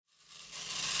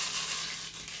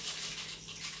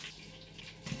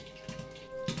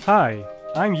Hi,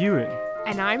 I'm Ewan.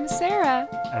 And I'm Sarah.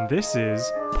 And this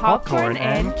is Popcorn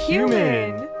and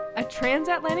Cumin, a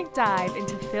transatlantic dive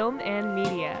into film and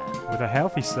media. With a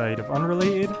healthy side of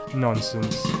unrelated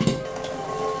nonsense.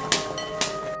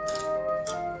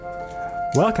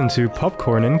 Welcome to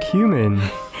Popcorn and Cumin.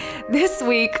 This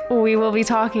week, we will be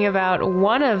talking about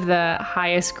one of the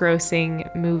highest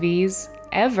grossing movies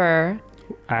ever.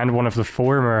 And one of the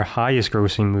former highest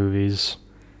grossing movies.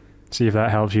 See if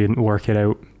that helps you work it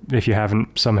out if you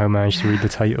haven't somehow managed to read the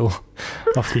title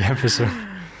of the episode.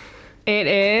 It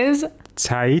is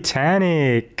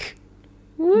Titanic.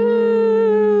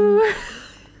 Woo!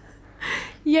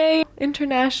 Yay,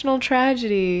 international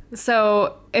tragedy.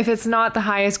 So, if it's not the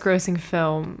highest grossing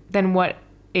film, then what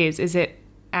is? Is it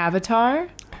Avatar?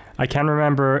 I can't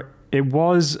remember. It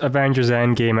was Avengers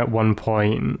Endgame at one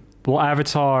point. Well,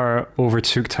 Avatar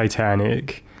overtook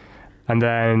Titanic. And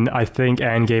then I think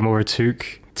Endgame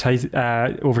overtook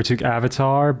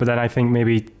Avatar, but then I think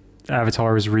maybe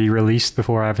Avatar was re-released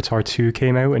before Avatar 2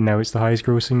 came out, and now it's the highest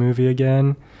grossing movie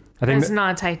again. I think it's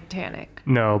not Titanic.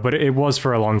 No, but it was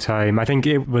for a long time. I think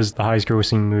it was the highest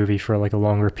grossing movie for like a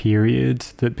longer period,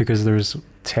 because there's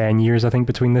 10 years, I think,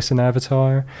 between this and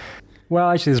Avatar. Well,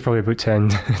 actually, there's probably about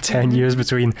 10 years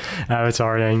between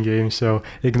Avatar and Endgame, so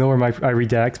I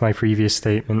redact my previous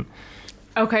statement.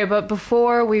 Okay, but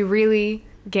before we really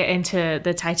get into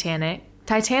the Titanic.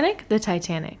 Titanic? The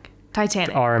Titanic.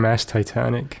 Titanic. RMS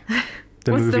Titanic.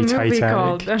 The What's movie the movie Titanic.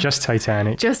 called? Just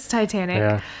Titanic. Just Titanic.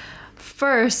 Yeah.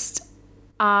 First,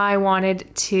 I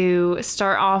wanted to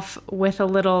start off with a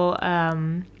little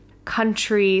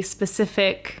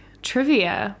country-specific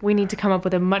trivia. We need to come up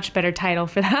with a much better title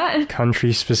for that.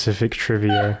 Country-specific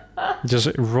trivia. Just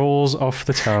rolls off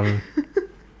the tongue.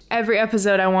 Every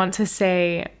episode, I want to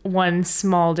say one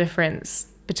small difference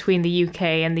between the UK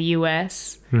and the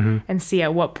US, and see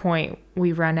at what point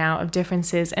we run out of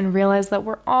differences and realize that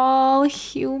we're all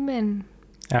human.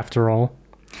 After all.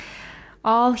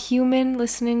 All human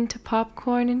listening to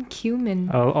Popcorn and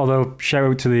Cumin. Although, shout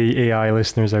out to the AI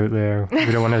listeners out there.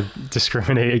 We don't want to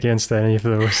discriminate against any of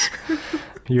those.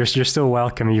 You're still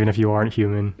welcome even if you aren't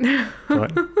human.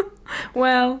 But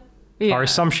well... Yeah. Our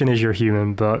assumption is you're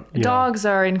human, but... Dogs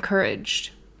are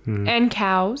encouraged. And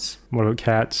cows. What about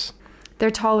cats?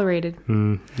 They're tolerated.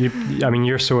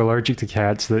 You're so allergic to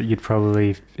cats that you'd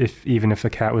probably, even if a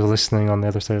cat was listening on the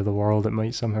other side of the world, it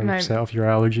might somehow set off your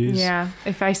allergies. Yeah.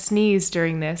 If I sneeze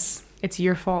during this, it's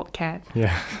your fault, cat.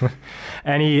 Yeah.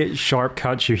 Any sharp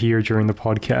cuts you hear during the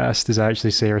podcast is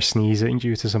actually Sarah sneezing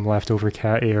due to some leftover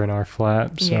cat air in our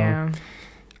flat. So, yeah.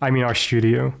 I mean our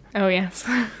studio. Oh, yes.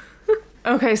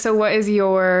 Okay, so what is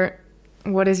your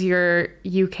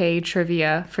UK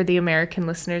trivia for the American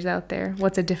listeners out there?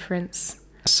 What's a difference?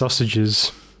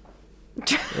 Sausages.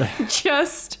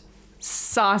 Just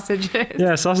sausages.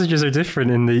 Yeah, sausages are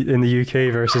different in the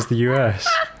UK versus the US.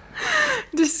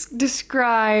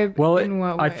 Describe. Well, in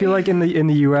what way? I feel like in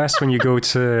the US when you go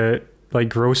to like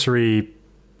grocery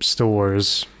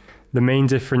stores, the main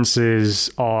differences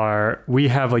are we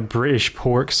have like British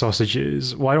pork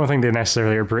sausages. Well, I don't think they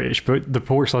necessarily are British, but the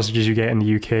pork sausages you get in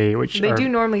the UK, which they do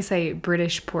normally say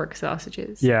British pork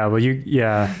sausages. Yeah, well,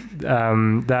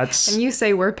 that's. And you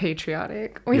say we're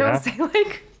patriotic. We don't say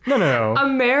like. No.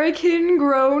 American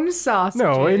grown sausages.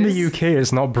 No, in the UK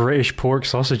it's not British pork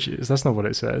sausages. That's not what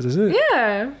it says, is it?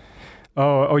 Yeah.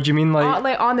 Oh, do you mean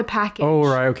like on the package? Oh,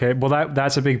 right, okay. Well,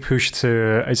 that's a big push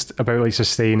to. It's about like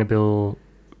sustainable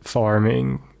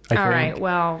farming. I think. Right,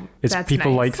 well, it's that's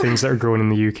people nice. like things that are grown in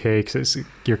the UK because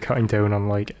you're cutting down on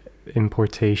like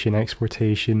importation,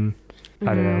 exportation.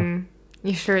 I don't know.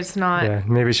 You sure it's not? Yeah,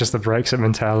 maybe it's just the Brexit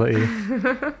mentality.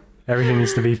 Everything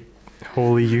needs to be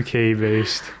wholly UK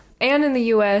based. And in the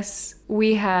US,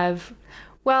 we have,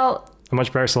 a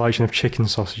much better selection of chicken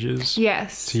sausages.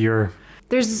 Yes.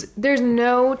 There's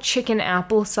no chicken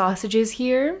apple sausages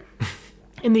here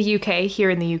in the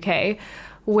UK,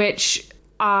 which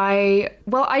I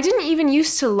didn't even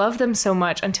used to love them so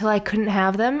much until I couldn't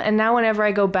have them, and now whenever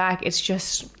I go back, it's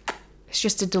just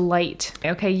a delight.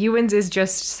 Okay, Ewan's is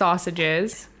just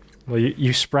sausages. Well,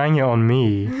 you sprang it on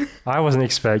me. I wasn't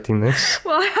expecting this.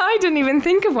 Well, I didn't even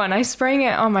think of one. I sprang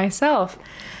it on myself.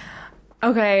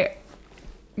 Okay,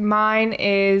 mine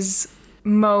is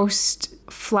most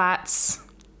flats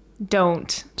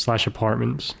don't /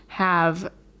 apartments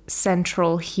have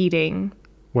central heating.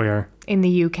 Where? In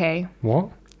the UK. What?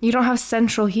 You don't have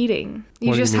central heating.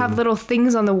 You just have little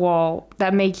things on the wall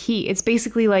that make heat. It's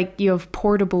basically like you have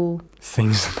portable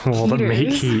things on the wall that make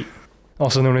heat.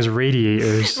 Also known as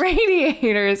radiators.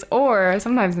 Radiators, or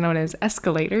sometimes known as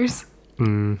escalators.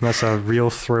 That's a real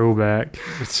throwback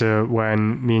to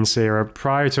when me and Sarah,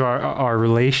 prior to our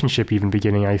relationship even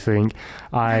beginning, I think,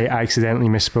 I accidentally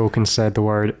misspoke and said the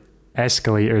word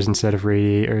escalators instead of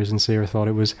radiators, and Sarah thought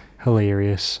it was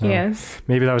hilarious. So Yes.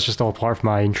 maybe that was just all part of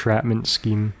my entrapment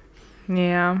scheme.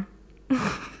 Yeah.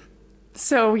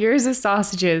 So yours is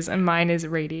sausages and mine is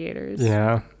radiators.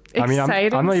 Yeah. I mean,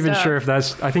 I'm not even sure if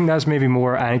that's... I think that's maybe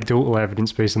more anecdotal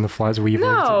evidence based on the flats we've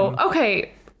lived No, in.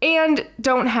 okay. And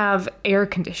don't have air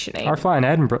conditioning. Our flat in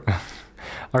Edinburgh...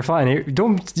 Our flat in...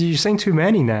 You're saying too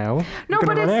many now. No,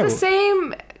 but it's the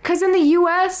same... Because in the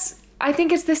US, I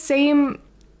think it's the same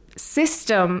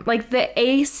system. Like, the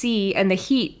AC and the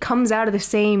heat comes out of the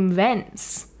same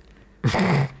vents.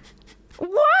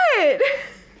 What?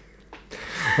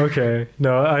 Okay.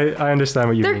 No, I understand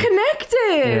what you mean. They're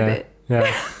connected.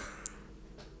 Yeah.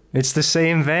 It's the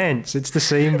same vents.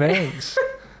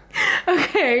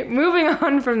 Okay, moving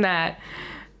on from that.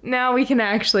 Now we can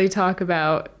actually talk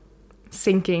about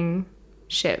sinking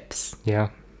ships. Yeah.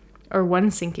 Or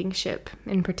one sinking ship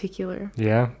in particular.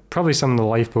 Yeah. Probably some of the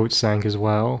lifeboats sank as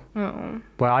well. Oh.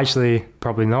 Well, actually,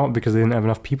 probably not because they didn't have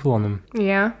enough people on them.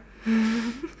 Yeah.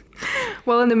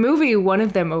 Well, in the movie, one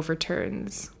of them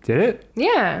overturns. Did it?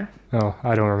 Yeah. Oh,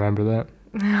 I don't remember that.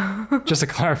 Just to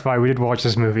clarify, we did watch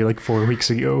this movie like 4 weeks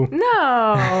ago.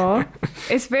 No.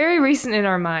 It's very recent in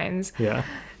our minds. Yeah.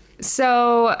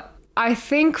 So I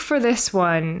think for this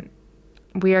one,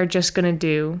 we are just going to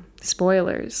do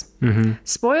spoilers. Mm-hmm.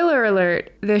 Spoiler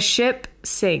alert, the ship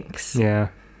sinks. Yeah.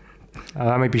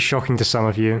 That might be shocking to some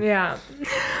of you. Yeah.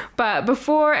 But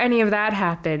before any of that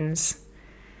happens,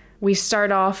 we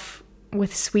start off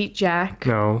with Sweet Jack.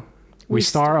 No. We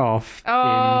start off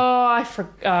I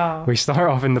forgot. We start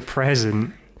off in the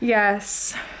present.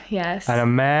 Yes. And a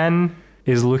man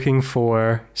is looking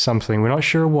for something. We're not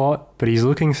sure what, but he's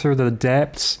looking through the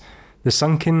depths, the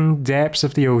sunken depths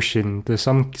of the ocean, the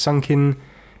sunken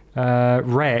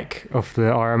wreck of the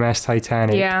RMS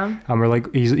Titanic. Yeah. And we're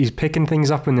like, he's picking things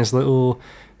up in this little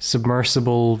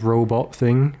submersible robot.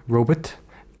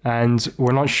 And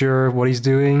we're not sure what he's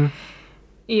doing.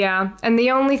 Yeah, and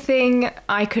the only thing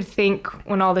I could think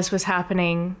when all this was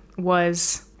happening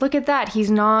was, look at that, he's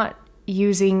not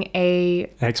using a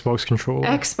Xbox controller.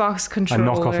 A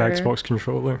knockoff Xbox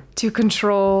controller. To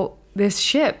control this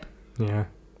ship. Yeah.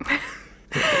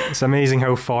 It's amazing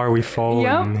how far we've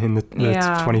fallen in the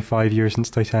 25 years since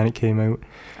Titanic came out.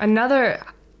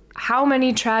 How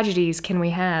many tragedies can we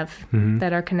have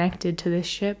that are connected to this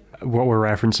ship? What we're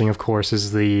referencing, of course,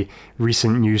 is the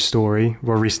recent news story,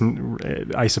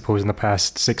 I suppose in the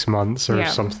past 6 months or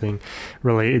something,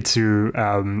 related to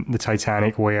the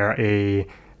Titanic, where a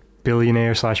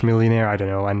billionaire/millionaire, I don't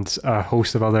know, and a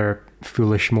host of other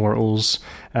foolish mortals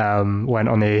went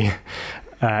on a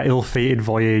ill-fated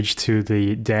voyage to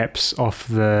the depths of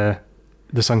the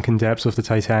sunken depths of the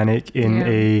Titanic in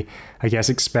a, I guess,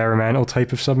 experimental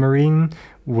type of submarine,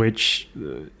 which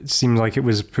seemed like it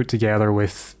was put together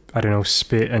with, I don't know,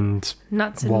 spit and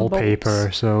nuts and wallpaper.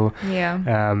 bolts. So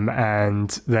and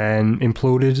then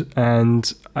imploded,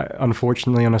 and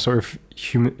unfortunately, on a sort of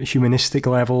humanistic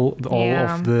level, all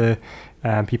of the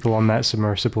people on that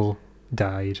submersible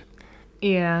died.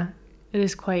 Yeah, it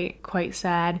is quite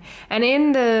sad. And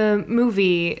in the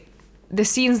movie, the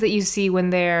scenes that you see when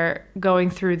they're going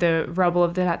through the rubble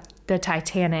of the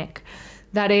Titanic,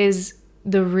 that is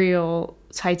the real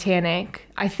Titanic.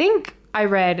 I think I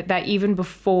read that even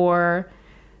before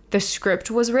the script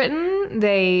was written,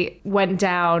 they went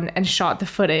down and shot the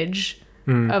footage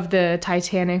of the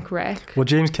Titanic wreck. Well,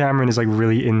 James Cameron is like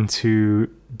really into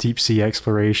deep sea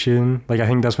exploration. Like, I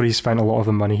think that's what he spent a lot of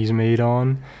the money he's made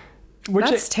on.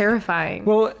 That's terrifying.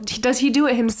 Well, does he do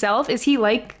it himself? Is he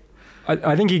like...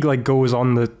 I think he like goes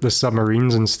on the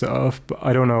submarines and stuff, but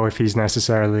I don't know if he's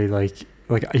necessarily like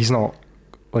he's not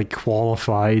like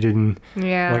qualified, and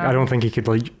like I don't think he could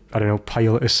like, I don't know,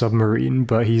 pilot a submarine,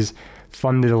 but he's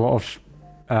funded a lot of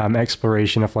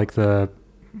exploration of like the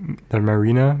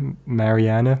Marinade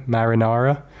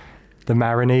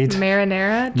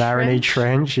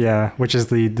Trench, which is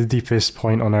the deepest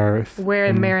point on Earth,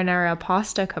 where marinara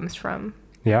pasta comes from.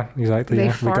 Yeah, exactly. They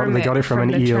we got it from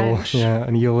an eel. Trench. Yeah,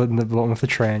 an eel in the bottom of the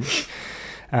trench.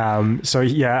 So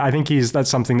yeah, I think that's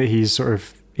something that he's sort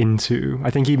of into. I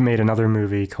think he made another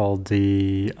movie called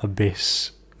The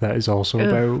Abyss that is also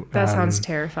about that sounds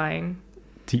terrifying.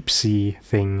 Deep sea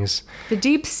things. The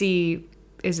deep sea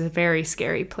is a very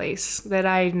scary place that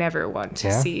I never want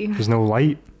to see. There's no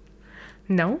light.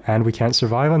 No. And we can't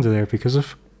survive under there because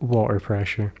of water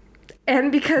pressure.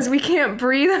 And because we can't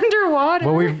breathe underwater.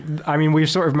 Well, we've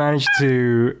sort of managed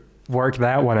to work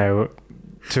that one out.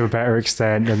 to a better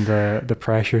extent than the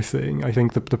pressure thing. I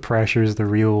think the pressure is the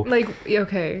real... Like,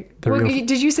 okay. The Well, real-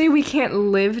 did you say we can't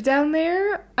live down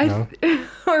there? No.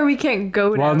 Or we can't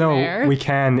go Well, down no, there? we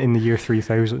can in the year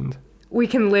 3000. We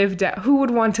can live down... Who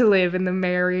would want to live in the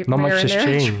Not much has Marinara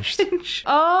changed. Trench?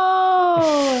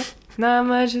 Oh! Not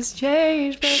much has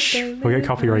changed, but they We'll get live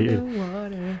copyrighted.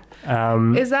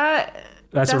 underwater. Is that...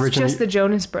 That's originally just the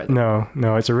Jonas Brothers. No,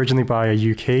 it's originally by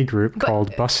a UK group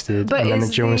called Busted, but and then the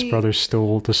is Jonas the- Brothers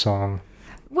stole the song.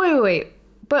 Wait.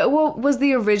 But what was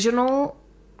the original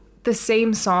the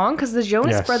same song? Because the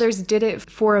Jonas Yes. Brothers did it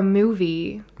for a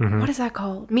movie. Mhm. What is that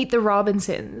called? Meet the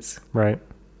Robinsons. Right.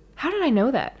 How did I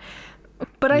know that?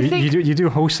 But I you, think... you do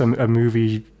host a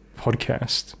movie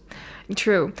podcast.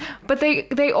 True. But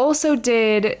they also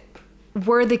did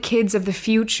We're the Kids of the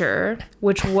Future,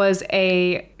 which was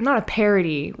not a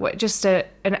parody, just an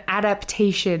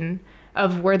adaptation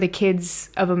of We're the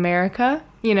Kids of America,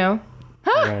 you know?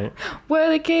 Right.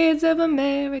 We're the Kids of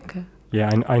America. Yeah,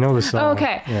 I know the song.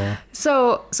 Okay. Yeah.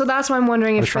 So that's why I'm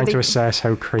wondering I if was trying to assess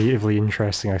how creatively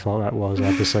interesting I thought that was.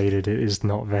 I've decided it is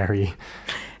not very...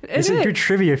 It's a good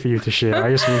trivia for you to share. I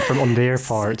just mean from on their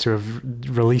part to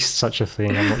have released such a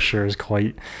thing, I'm not sure is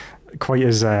quite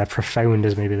as profound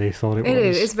as maybe they thought it was. It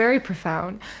is. It's very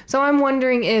profound. So I'm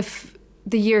wondering if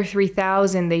the year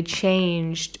 3000 they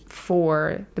changed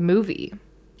for the movie.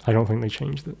 I don't think they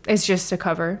changed it. It's just a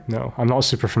cover. No, I'm not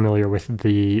super familiar with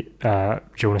the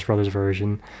Jonas Brothers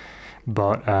version,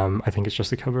 but I think it's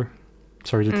just a cover.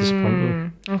 Sorry to disappoint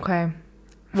you. Okay.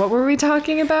 What were we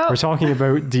talking about? We're talking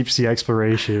about deep sea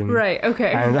exploration. Right,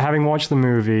 okay. And having watched the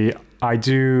movie, I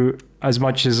do, as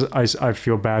much as I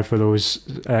feel bad for those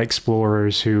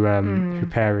explorers who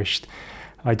perished,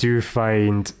 I do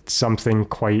find something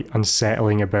quite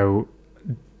unsettling about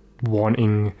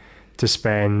wanting to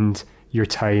spend your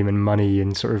time and money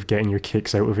and sort of getting your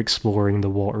kicks out of exploring the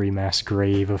watery mass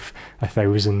grave of a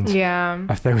thousand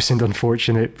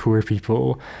unfortunate poor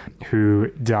people who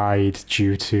died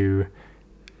due to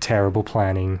terrible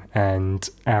planning and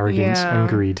arrogance and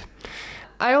greed.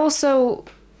 I also,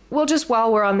 well, just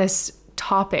while we're on this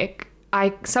topic,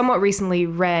 I somewhat recently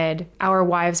read Our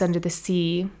Wives Under the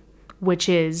Sea, which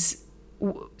is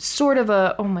sort of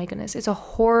oh my goodness, it's a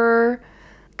horror,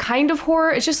 kind of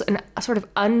horror. It's just a sort of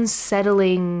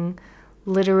unsettling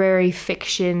literary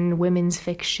fiction, women's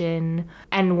fiction.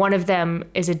 And one of them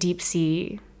is a deep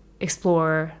sea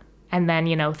explorer. And then,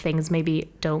 things maybe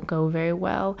don't go very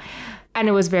well. And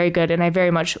it was very good, and I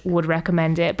very much would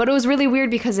recommend it. But it was really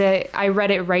weird because I read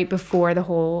it right before the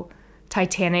whole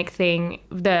Titanic thing.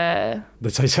 You read it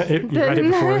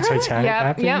before the Titanic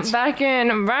happened? Yep, back in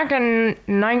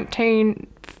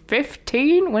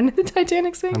 1915. When did the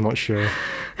Titanic sink? I'm not sure.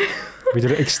 We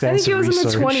did extensive I think it was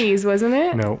research. in the 20s, wasn't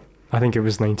it? No, I think it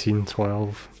was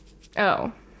 1912.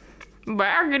 Oh.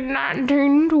 Back in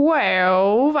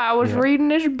 1912, I was reading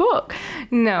this book.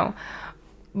 No.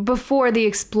 Before the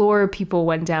explorer people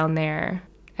went down there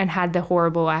and had the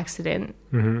horrible accident.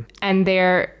 Mm-hmm. And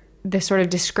the sort of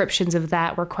descriptions of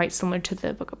that were quite similar to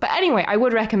the book. But anyway, I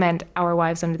would recommend Our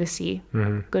Wives Under the Sea.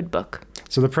 Mm-hmm. Good book.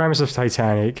 So the premise of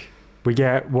Titanic, we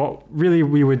get what really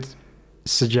we would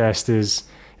suggest is,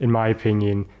 in my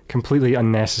opinion, completely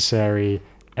unnecessary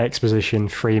exposition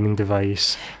framing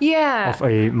device of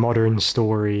a modern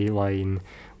storyline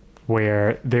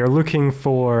where they're looking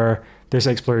for... This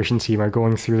exploration team are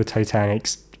going through the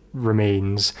Titanic's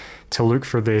remains to look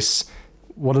for this,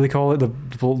 what do they call it? The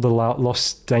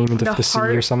lost diamond of the sea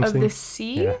or something? The heart of the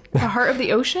sea? Yeah. The heart of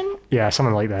the ocean? Yeah,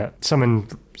 something like that.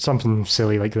 Something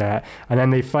silly like that. And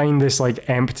then they find this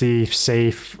empty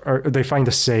safe, or they find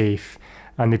a safe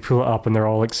and they pull it up and they're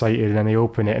all excited and then they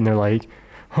open it and they're like,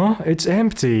 huh, it's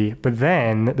empty. But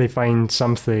then they find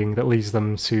something that leads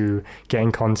them to get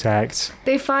in contact.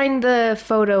 They find the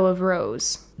photo of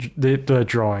Rose. The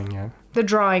drawing, yeah. The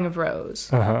drawing of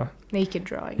Rose. Uh-huh. Naked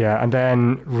drawing. Yeah, and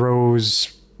then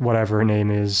Rose, whatever her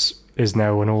name is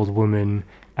now an old woman,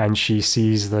 and she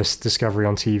sees this discovery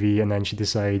on TV, and then she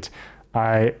decides,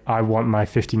 I want my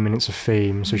 15 minutes of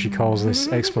fame. So she calls this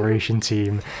exploration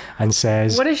team and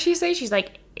says... What does she say? She's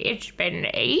like, it's been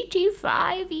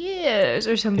 85 years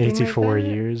or something 84 like that.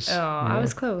 years. Oh, yeah. I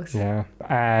was close. Yeah.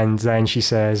 And then she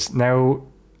says, now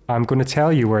I'm going to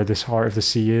tell you where this heart of the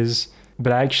sea is,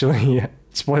 but actually,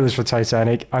 spoilers for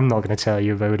Titanic, I'm not going to tell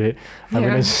you about it. I'm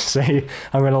going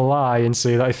to lie and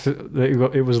say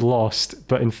that it was lost,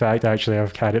 but in fact, actually,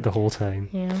 I've had it the whole time.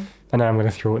 Yeah. And then I'm going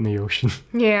to throw it in the ocean.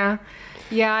 Yeah.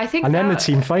 Yeah, I think And then the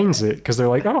team finds it, because they're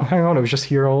like, oh, hang on, it was just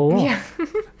here all along. Yeah.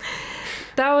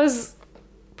 That was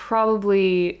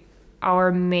probably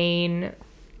our main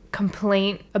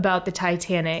complaint about the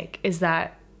Titanic, is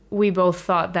that we both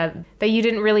thought that you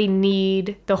didn't really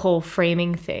need the whole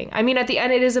framing thing. I mean, at the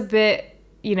end, it is a bit,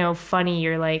 you know, funny.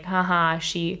 You're like, haha,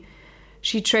 she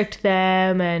tricked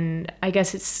them, and I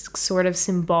guess it's sort of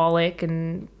symbolic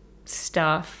and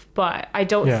stuff. But I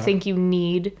don't think you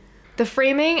need the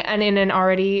framing. And in an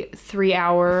already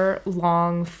 3-hour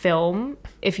long film,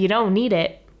 if you don't need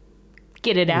it,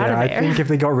 get it out of there. I think if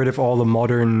they got rid of all the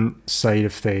modern side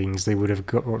of things, they would have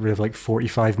got rid of like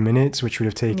 45 minutes, which would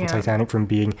have taken Titanic from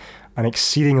being an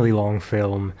exceedingly long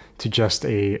film to just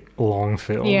a long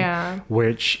film. Yeah.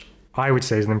 Which I would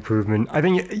say is an improvement. I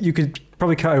think you could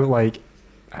probably cut out like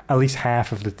at least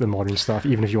half of the modern stuff,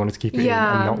 even if you wanted to keep it in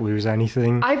and not lose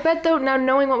anything. I bet though, now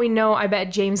knowing what we know, I bet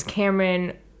James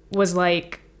Cameron was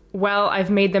like, well,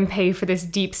 I've made them pay for this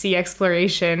deep sea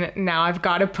exploration. Now I've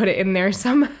got to put it in there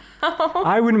somehow.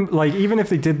 I wouldn't, like, even if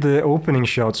they did the opening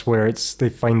shots where they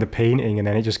find the painting and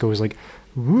then it just goes like,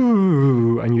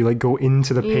 woo, and you like go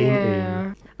into the painting.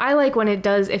 Yeah. I like when it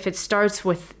does, if it starts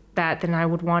with that, then I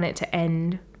would want it to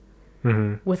end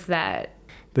with that.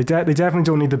 They definitely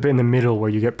don't need the bit in the middle where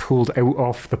you get pulled out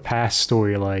of the past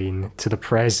storyline to the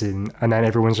present and then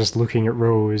everyone's just looking at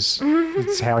Rose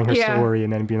telling her story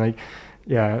and then being like,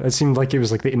 yeah, it seemed like it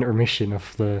was like the intermission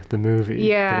of the movie.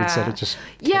 Yeah. But instead it just...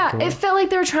 Yeah, it felt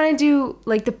like they were trying to do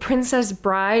like The Princess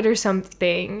Bride or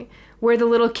something, where the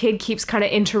little kid keeps kind of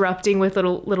interrupting with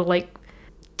little like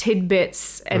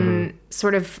tidbits and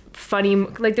sort of funny...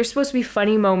 Like there's supposed to be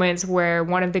funny moments where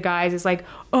one of the guys is like,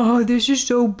 oh, this is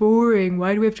so boring.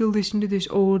 Why do we have to listen to this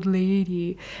old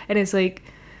lady? And it's like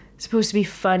supposed to be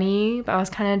funny, but I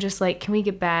was kind of just like, can we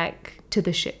get back to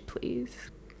the ship, please?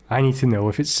 I need to know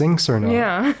if it sinks or not.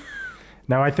 Yeah.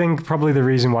 Now, I think probably the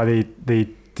reason why they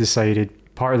decided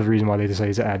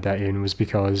to add that in was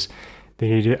because they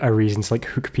needed a reason to like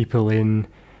hook people in,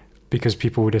 because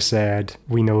people would have said,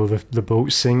 we know the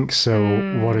boat sinks,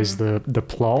 so what is the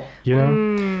plot, you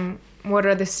know? What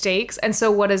are the stakes? And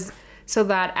so so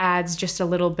that adds just a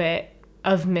little bit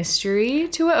of mystery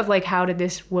to it, of like, how did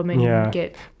this woman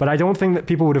get... But I don't think that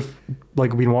people would have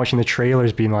like been watching the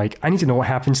trailers being like, I need to know what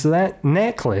happens to that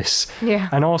necklace. Yeah.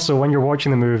 And also when you're watching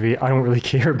the movie, I don't really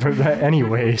care about that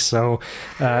anyway, so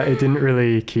it didn't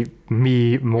really keep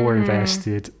me more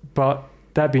invested. But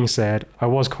that being said, I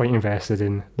was quite invested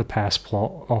in the past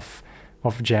plot of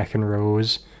Jack and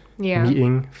Rose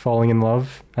meeting, falling in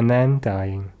love, and then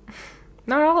dying.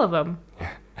 Not all of them.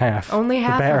 Half. Only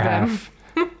half the better of them. half.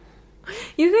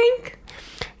 You think?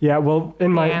 Yeah, well,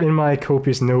 in my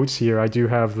copious notes here, I do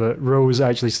have that Rose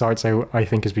actually starts out, I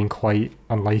think, as being quite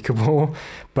unlikable,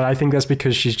 but I think that's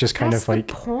because she's just kind of like...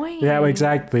 That's the point. Yeah, well,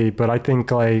 exactly, but I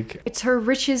think like... It's her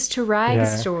riches to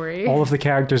rags story. All of the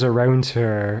characters around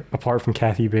her, apart from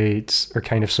Kathy Bates, are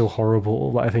kind of so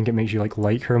horrible that I think it makes you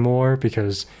like her more,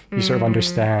 because you sort of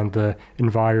understand the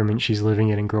environment she's living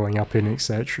in and growing up in,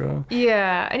 etc.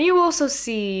 Yeah, and you also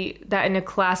see that in a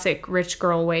classic rich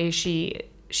girl way,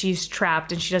 she's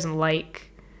trapped and she doesn't like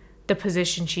the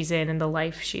position she's in and the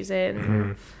life she's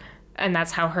in. And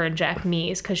that's how her and Jack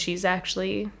meet, is because she's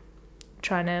actually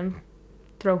trying to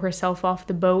throw herself off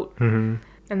the boat. And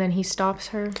then he stops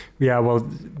her. Yeah, well,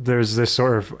 there's this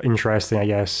sort of interesting, I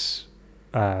guess,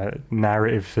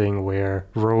 narrative thing where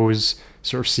Rose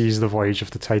sort of sees the voyage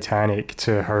of the Titanic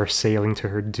to her sailing to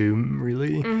her doom,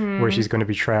 really, where she's going to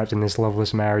be trapped in this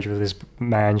loveless marriage with this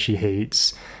man she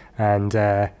hates. And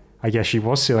I guess she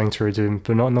was sailing to her doom,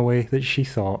 but not in the way that she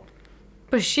thought.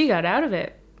 But she got out of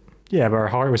it. Yeah, but her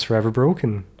heart was forever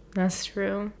broken. That's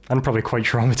true. And probably quite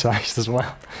traumatized as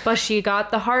well. But she got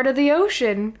the heart of the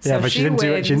ocean, so yeah, but she didn't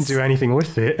do anything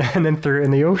with it, and then threw it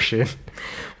in the ocean.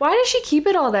 Why did she keep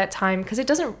it all that time? Because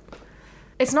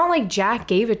it's not like Jack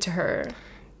gave it to her.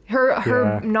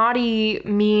 Her naughty,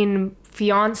 mean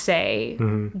fiance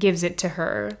gives it to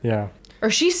her. Yeah. Or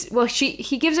he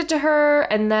gives it to her,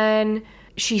 and then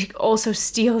she also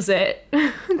steals it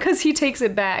because he takes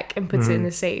it back and puts it in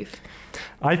the safe.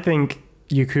 I think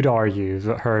you could argue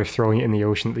that her throwing it in the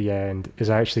ocean at the end is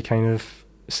actually kind of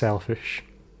selfish.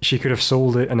 She could have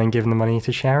sold it and then given the money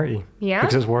to charity. Yeah.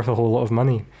 Because it's worth a whole lot of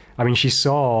money. I mean, she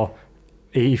saw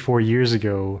 84 years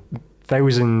ago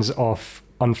thousands of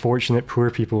unfortunate poor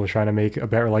people trying to make a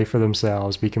better life for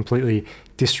themselves be completely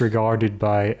disregarded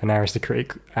by an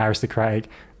aristocratic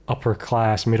upper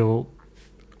class, middle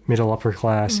upper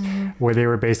class, where they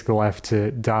were basically left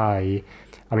to die.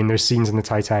 I mean, there's scenes in the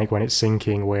Titanic when it's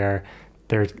sinking where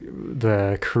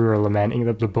the crew are lamenting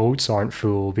that the boats aren't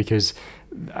full, because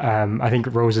I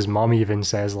think Rose's mom even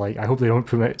says, like, I hope they don't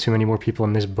put too many more people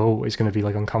in this boat. It's going to be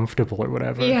like uncomfortable or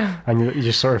whatever. Yeah. And you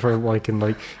just sort of are like,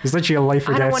 it's literally a life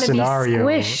or death scenario. I don't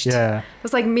want to be squished. Yeah.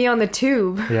 It's like me on the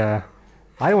tube. Yeah.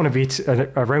 I don't want to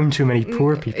be around too many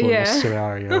poor people in this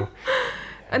scenario.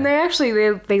 And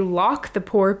they lock the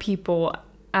poor people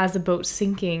as the boat's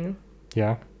sinking.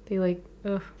 Yeah. They like,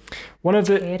 ugh. One of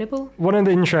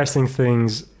the interesting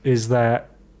things is that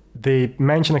they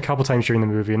mention a couple times during the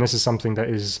movie, and this is something that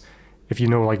is, if you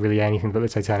know like really anything about the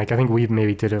Titanic, I think we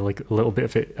maybe did a little bit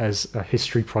of it as a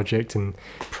history project in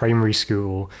primary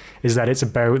school, is that it's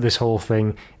about this whole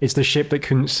thing. It's the ship that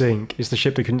couldn't sink. It's the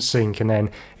ship that couldn't sink, and then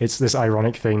it's this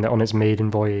ironic thing that on its maiden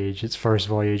voyage, its first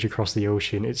voyage across the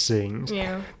ocean, it sinks.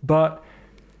 Yeah. But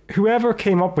whoever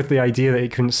came up with the idea that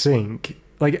it couldn't sink,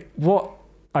 like what?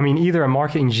 I mean, either a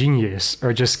marketing genius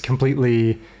or just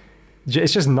completely...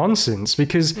 It's just nonsense,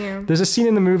 because there's a scene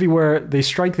in the movie where they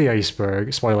strike the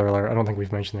iceberg. Spoiler alert, I don't think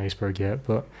we've mentioned the iceberg yet,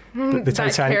 but the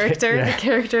Titanic... The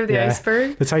character of the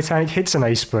iceberg? The Titanic hits an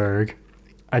iceberg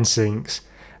and sinks.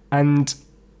 And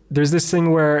there's this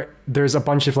thing where there's a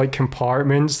bunch of like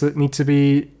compartments that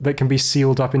can be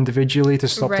sealed up individually to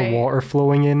stop the water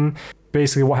flowing in.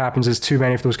 Basically what happens is too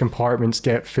many of those compartments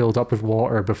get filled up with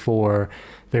water before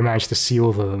they manage to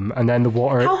seal them, and then the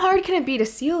water... How hard can it be to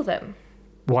seal them?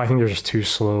 Well, I think they're just too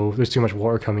slow. There's too much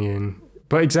water coming in.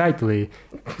 But exactly.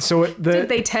 So did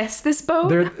they test this boat?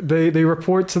 They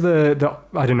report to the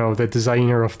I don't know, the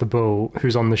designer of the boat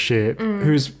who's on the ship,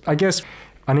 who's, I guess,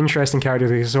 an interesting character.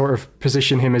 They sort of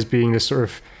position him as being this sort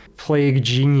of plague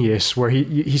genius, where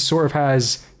he sort of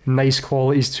has nice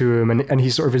qualities to him, and he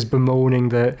sort of is bemoaning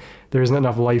that there isn't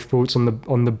enough lifeboats on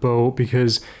the boat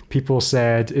because people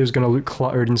said it was going to look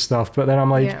cluttered and stuff. But then I'm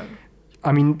like,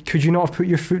 I mean, could you not have put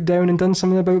your foot down and done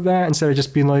something about that instead of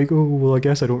just being like, oh, well, I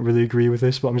guess I don't really agree with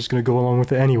this, but I'm just going to go along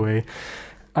with it anyway.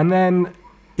 And then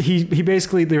he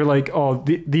basically, they're like, oh,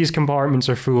 these compartments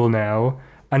are full now.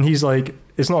 And he's like,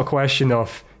 it's not a question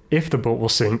of if the boat will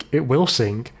sink, it will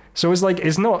sink. So it's like,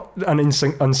 it's not an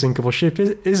unsinkable ship,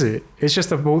 is it? It's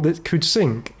just a boat that could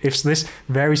sink if this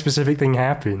very specific thing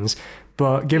happens.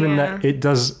 But given that it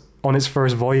does, on its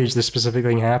first voyage, this specific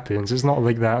thing happens, it's not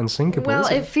like that unsinkable. Well,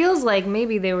 it feels like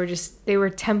maybe they were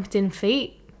tempting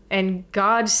fate. And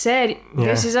God said,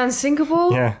 this is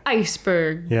unsinkable?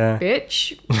 Iceberg,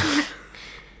 bitch.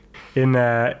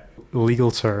 In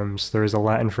legal terms, there is a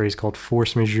Latin phrase called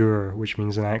force majeure, which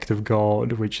means an act of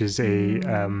God, which is a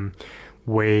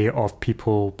way of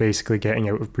people basically getting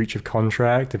out of breach of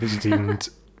contract if it's deemed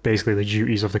basically the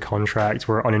duties of the contract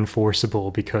were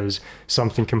unenforceable because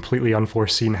something completely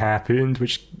unforeseen happened,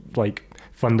 which like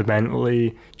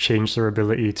fundamentally changed their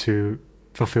ability to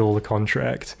fulfill the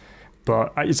contract.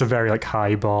 But it's a very like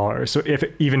high bar. So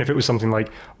even if it was something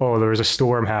like, oh, there was a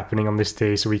storm happening on this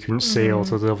day, so we couldn't sail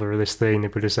to deliver this thing, they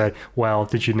would have said, well,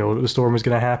 did you know that the storm was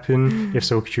going to happen? If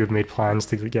so, could you have made plans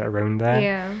to get around that?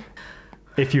 Yeah.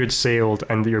 If you had sailed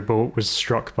and your boat was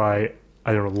struck by,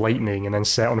 I don't know, lightning and then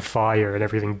set on fire and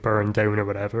everything burned down or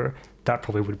whatever, that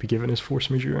probably would be given as force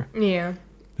majeure. Yeah.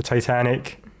 The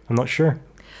Titanic, I'm not sure.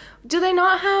 Do they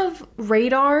not have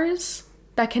radars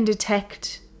that can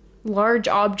detect large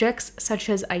objects such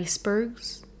as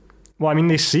icebergs? Well, I mean,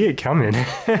 they see it coming.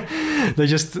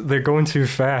 They're going too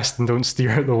fast and don't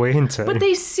steer out the way in time. But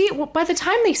they see it, well, by the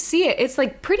time they see it, it's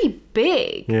like pretty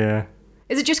big. Yeah.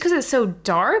 Is it just because it's so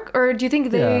dark, or do you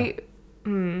think they...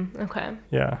 okay.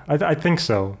 Yeah, I think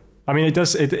so. I mean, it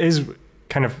is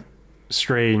kind of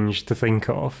strange to think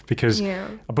of because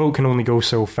a boat can only go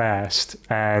so fast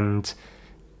and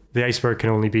the iceberg can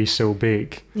only be so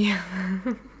big. Yeah.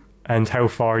 And how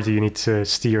far do you need to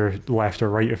steer left or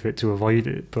right of it to avoid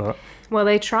it? But well,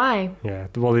 they try. Yeah,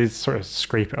 well, they sort of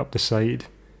scrape it up the side.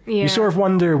 Yeah. You sort of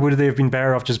wonder, would they have been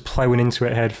better off just ploughing into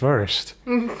it head first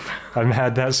and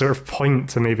had that sort of point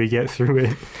to maybe get through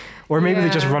it? Or maybe they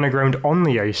just run aground on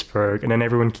the iceberg and then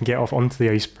everyone can get off onto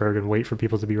the iceberg and wait for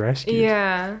people to be rescued.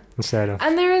 Yeah. Instead of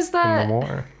and there is that, in the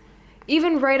water.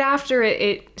 Even right after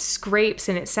it scrapes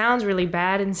and it sounds really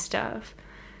bad and stuff.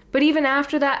 But even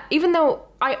after that, even though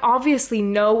I obviously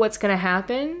know what's going to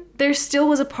happen, there still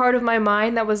was a part of my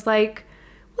mind that was like,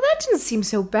 well, that didn't seem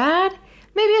so bad.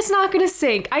 Maybe it's not going to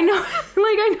sink. I know,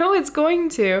 I know it's going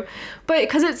to. But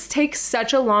because it takes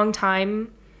such a long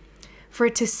time for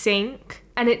it to sink,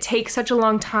 and it takes such a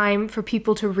long time for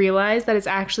people to realize that it's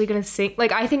actually going to sink.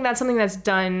 Like, I think that's something that's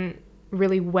done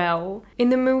really well in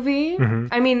the movie. Mm-hmm.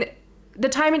 I mean, the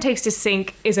time it takes to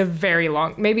sink is a very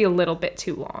long, maybe a little bit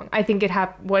too long. I think it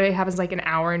happens like an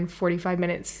hour and 45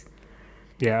 minutes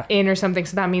in or something.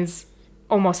 So that means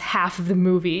almost half of the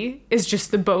movie is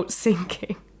just the boat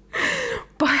sinking.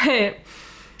 But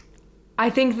I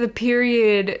think the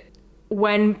period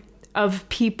of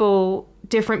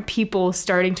different people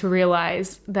starting to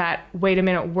realize that, wait a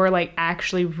minute, we're like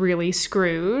actually really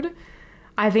screwed.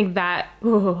 I think that,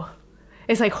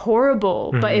 it's like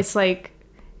horrible, but it's like,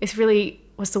 it's really,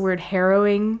 what's the word,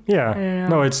 harrowing? Yeah. I don't know.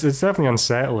 No, it's definitely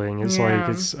unsettling. It's Yeah.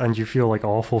 like, and you feel like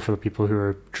awful for the people who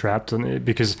are trapped in it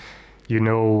because,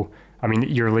 I mean,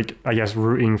 you're like, I guess,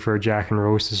 rooting for Jack and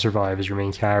Rose to survive as your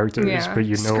main characters, Yeah. but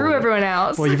Screw everyone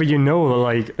else. Well, but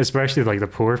like, especially like the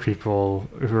poor people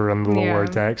who are on the lower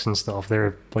decks and stuff,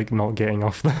 they're like not getting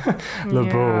off the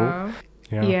boat.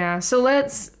 Yeah. So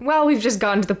we've just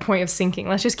gotten to the point of sinking.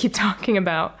 Let's just keep talking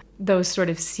about those sort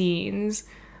of scenes.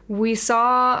 We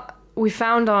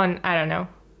found on, I don't know,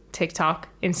 TikTok,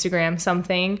 Instagram,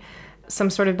 some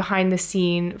sort of behind the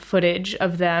scene footage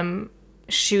of them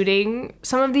shooting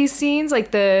some of these scenes,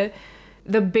 like the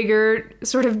bigger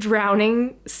sort of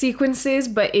drowning sequences,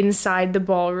 but inside the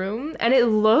ballroom. And it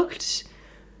looked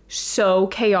so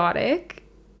chaotic.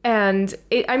 And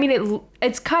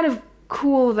it's kind of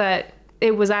cool that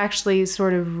it was actually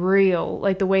sort of real,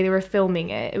 like the way they were filming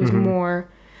it. It was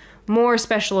more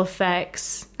special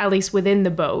effects, at least within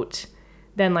the boat,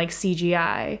 than like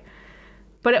CGI.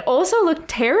 But it also looked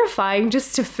terrifying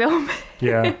just to film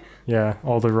it. Yeah,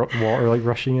 all the water like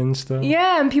rushing in and stuff.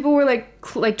 Yeah, and people were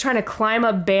like trying to climb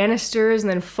up banisters and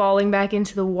then falling back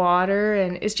into the water,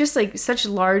 and it's just like such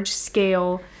large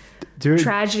scale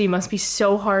tragedy must be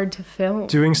so hard to film.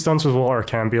 Doing stunts with water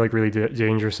can be like really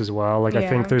dangerous as well. Like I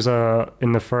think there's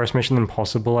in the first Mission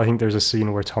Impossible, I think there's a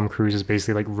scene where Tom Cruise is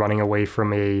basically like running away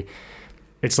from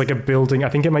it's like a building. I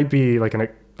think it might be like an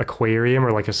aquarium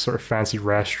or like a sort of fancy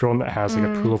restaurant that has like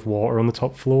a pool of water on the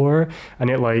top floor, and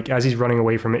it like, as he's running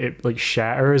away from it like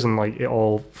shatters and like it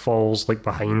all falls like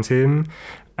behind him.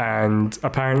 And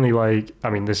apparently, like, I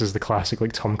mean, this is the classic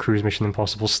like Tom Cruise Mission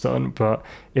Impossible stunt, but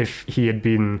if he had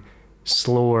been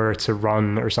slower to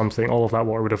run or something, all of that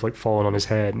water would have like fallen on his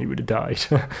head and he would have died.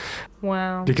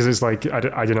 Wow. Because it's like, I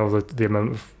don't know the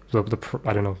amount of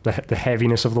the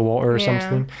heaviness of the water or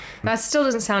something. That still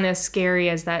doesn't sound as scary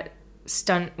as that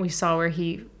stunt we saw where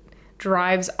he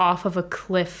drives off of a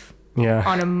cliff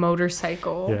on a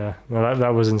motorcycle. Yeah, no, that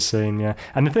was insane. Yeah,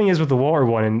 and the thing is with the water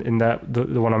one in that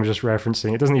the one I'm just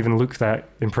referencing, it doesn't even look that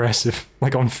impressive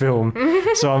like on film.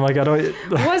 So I'm like, I don't.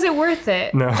 Was it worth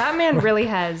it? No. That man really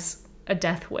has a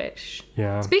death wish.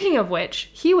 Yeah. Speaking of which,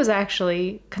 he was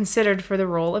actually considered for the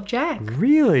role of Jack.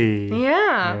 Really?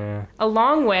 Yeah.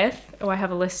 Along with, I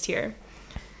have a list here.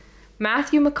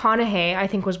 Matthew McConaughey, I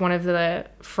think, was one of the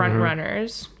front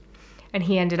runners, and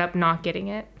he ended up not getting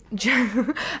it.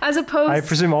 As opposed, I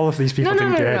presume all of these people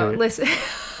didn't get it. Listen.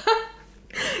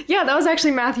 Yeah, that was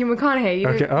actually Matthew McConaughey. You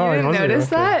didn't notice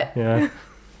that? Yeah.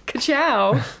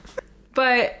 Ka-chow.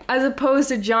 But as opposed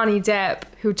to Johnny Depp,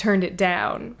 who turned it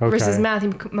down, versus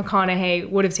Matthew McConaughey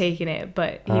would have taken it,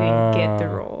 but he didn't get the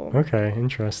role. Okay,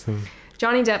 interesting.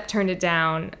 Johnny Depp turned it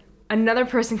down. Another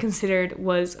person considered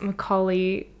was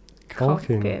Macaulay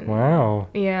Culkin. Wow.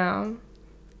 Yeah.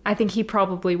 I think he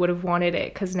probably would have wanted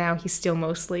it because now he still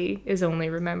mostly is only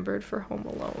remembered for Home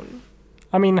Alone.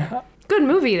 I mean... Good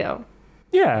movie, though.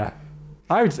 Yeah.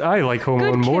 I like Home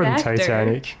Alone more than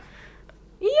Titanic.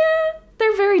 Yeah,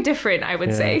 they're very different, I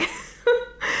would say.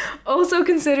 Also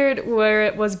considered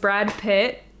was Brad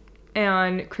Pitt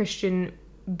and Christian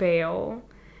Bale.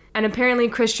 And apparently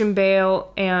Christian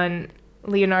Bale and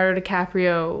Leonardo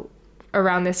DiCaprio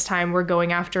around this time were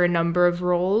going after a number of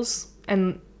roles,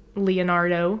 and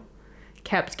Leonardo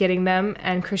kept getting them,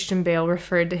 and Christian Bale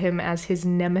referred to him as his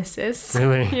nemesis.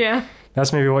 Really? Yeah.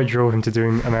 That's maybe what drove him to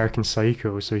doing American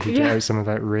Psycho, so he could get out some of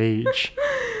that rage.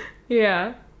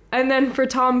 Yeah. And then for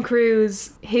Tom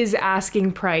Cruise, his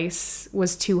asking price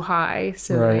was too high,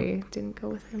 so they didn't go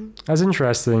with him. That's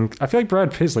interesting. I feel like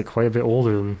Brad Pitt's like quite a bit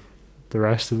older than the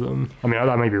rest of them. I mean,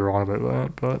 I might be wrong about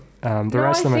that, but the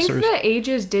rest of them... I think the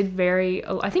ages did vary.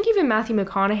 I think even Matthew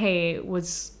McConaughey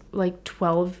was like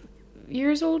 12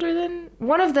 years older than...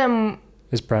 One of them...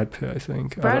 is Brad Pitt, I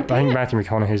think. Brad Pitt? I think Matthew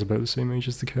McConaughey's about the same age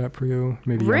as DiCaprio,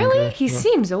 maybe Really? younger. He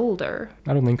seems older.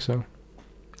 I don't think so.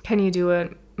 Can you do a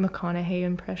McConaughey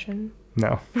impression?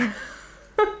 No.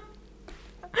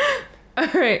 All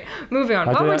right, moving on.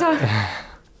 What we're talking...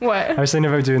 What? I was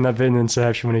thinking about doing that bit in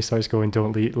Inception when he starts going,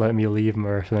 "Don't let me leave,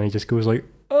 Murph," and then he just goes like,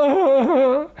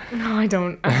 "Oh." No, I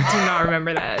do not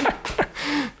remember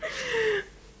that.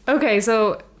 Okay,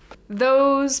 so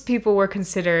those people were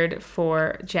considered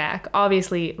for Jack.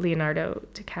 Obviously, Leonardo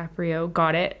DiCaprio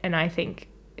got it, and I think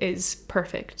is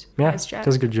perfect as Jack.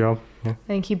 Does a good job. Yeah. I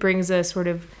think he brings a sort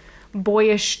of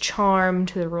boyish charm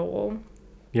to the role.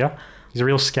 Yeah. He's a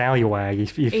real scallywag.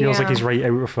 He feels like he's right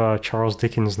out of a Charles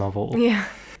Dickens novel. Yeah.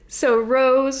 So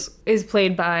Rose is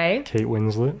played by... Kate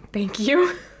Winslet. Thank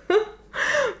you.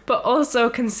 But also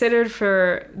considered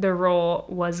for the role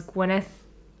was Gwyneth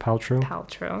Paltrow.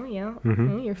 Paltrow, yeah.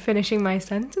 Mm-hmm. You're finishing my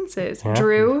sentences. Yeah.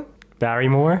 Drew.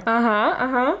 Barrymore.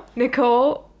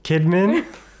 Nicole. Kidman.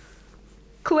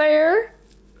 Claire.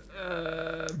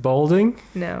 Balding.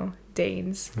 No,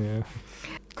 Danes. Yeah.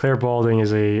 Claire Balding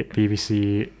is a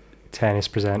BBC tennis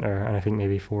presenter, and I think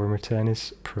maybe former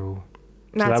tennis pro.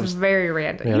 That's that was, very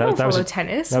random. Yeah, You don't that was follow a,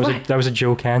 tennis. That was a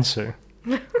joke answer.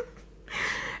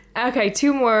 Okay,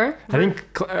 2 more. I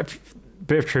think a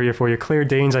bit of trivia for you. Claire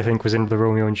Danes, I think, was in the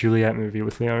Romeo and Juliet movie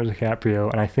with Leonardo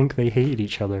DiCaprio, and I think they hated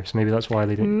each other. So maybe that's why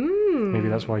they didn't. Maybe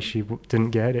that's why she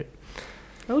didn't get it.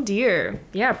 Oh dear.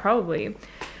 Yeah, probably.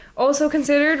 Also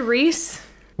considered Reese.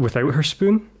 Without her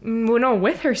spoon? Well, no,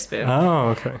 with her spoon. Oh,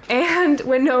 okay. And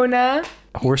Winona.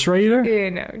 Horse rider?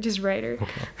 No, just writer.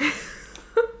 Okay.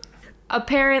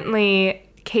 Apparently,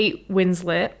 Kate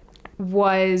Winslet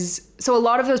was... So a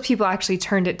lot of those people actually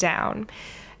turned it down.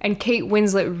 And Kate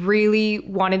Winslet really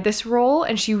wanted this role,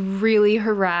 and she really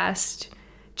harassed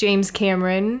James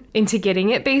Cameron into getting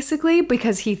it, basically,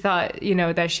 because he thought, you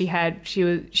know, that she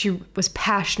was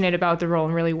passionate about the role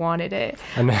and really wanted it.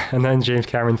 And then James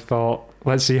Cameron thought,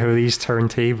 let's see how these turn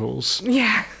tables.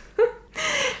 Yeah.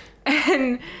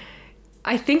 And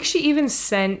I think she even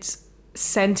sent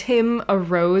him a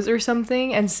rose or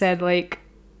something and said, like,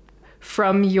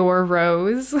 from your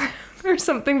rose or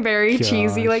something very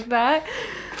cheesy like that.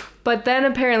 But then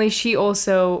apparently she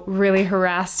also really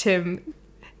harassed him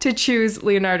to choose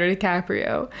Leonardo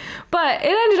DiCaprio. But it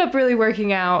ended up really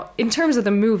working out in terms of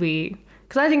the movie,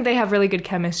 because I think they have really good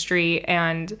chemistry.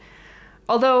 And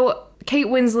although Kate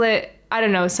Winslet, I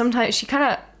don't know, sometimes she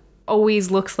kind of always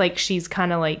looks like she's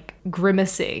kind of like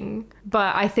grimacing.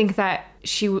 But I think that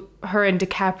her and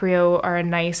DiCaprio are a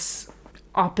nice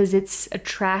opposites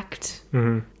attract.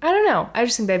 Mm-hmm. I don't know. I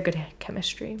just think they have good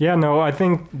chemistry. Yeah, no, I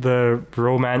think the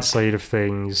romance side of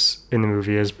things in the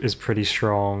movie is pretty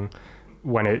strong.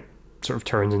 When it sort of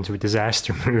turns into a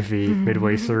disaster movie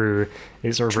midway through,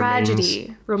 it sort of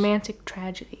remains... Romantic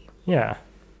tragedy. Yeah.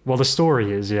 Well, the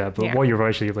story is, but what you're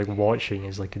actually like watching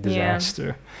is like a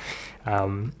disaster.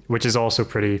 Which is also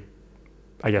pretty,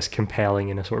 I guess, compelling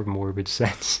in a sort of morbid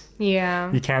sense.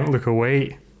 Yeah. You can't look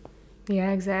away.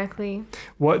 Yeah, exactly.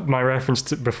 What my reference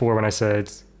to before when I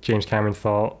said James Cameron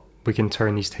thought we can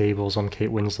turn these tables on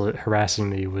Kate Winslet harassing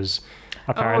me was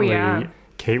apparently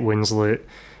Kate Winslet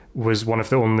was one of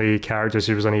the only characters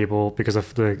who was unable, because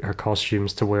of her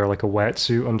costumes, to wear like a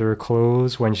wetsuit under her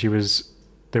clothes when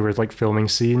they were like filming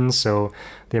scenes. So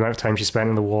the amount of time she spent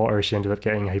in the water, she ended up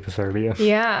getting hypothermia.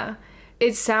 Yeah.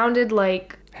 It sounded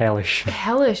like... Hellish.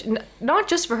 Not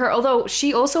just for her, although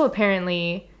she also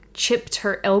apparently chipped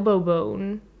her elbow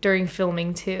bone during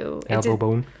filming too. Elbow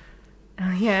bone?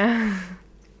 Yeah.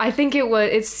 I think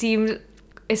it seemed,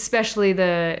 especially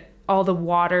all the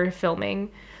water filming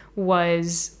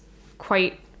was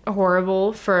quite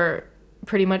horrible for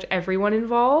pretty much everyone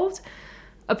involved.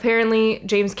 Apparently,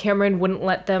 James Cameron wouldn't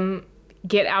let them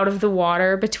get out of the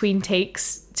water between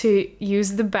takes to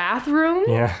use the bathroom.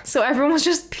 Yeah. So everyone was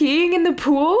just peeing in the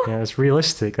pool. Yeah, it's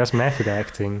realistic. That's method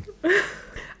acting.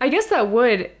 I guess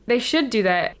they should do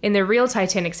that in the real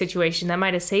Titanic situation. That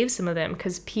might have saved some of them,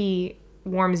 because pee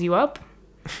warms you up.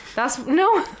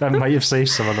 That might have saved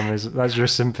some of them. That's your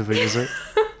sympathy, is it?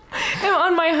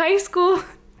 On my high school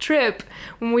trip,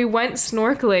 when we went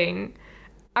snorkeling,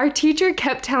 our teacher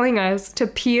kept telling us to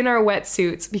pee in our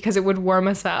wetsuits because it would warm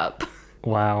us up.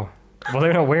 Wow. Well,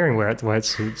 they're not wearing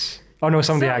wetsuits. Oh no,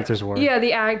 some of the actors were. Yeah,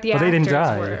 the actors they didn't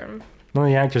die. were. None of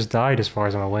the actors died, as far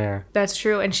as I'm aware. That's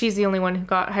true, and she's the only one who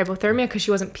got hypothermia because she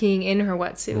wasn't peeing in her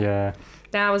wetsuit. Yeah.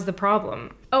 That was the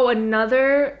problem. Oh,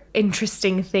 another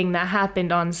interesting thing that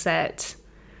happened on set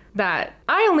that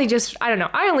I only just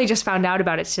found out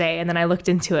about it today, and then I looked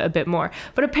into it a bit more.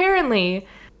 But apparently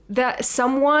that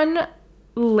someone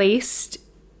laced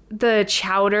the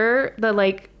chowder,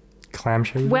 clam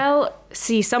chowder? Well,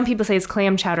 see, some people say it's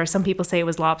clam chowder, some people say it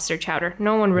was lobster chowder.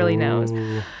 No one really knows.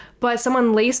 But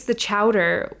someone laced the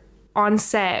chowder on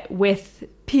set with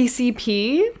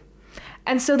PCP,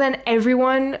 and so then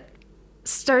everyone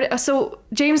started. So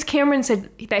James Cameron said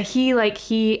that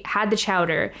he had the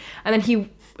chowder, and then he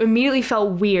immediately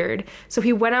felt weird, so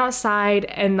he went outside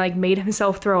and made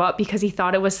himself throw up because he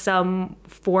thought it was some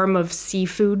form of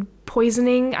seafood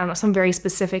poisoning. I don't know, some very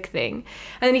specific thing.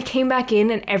 And then he came back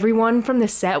in and everyone from the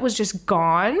set was just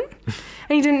gone and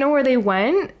he didn't know where they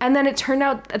went. And then it turned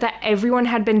out that everyone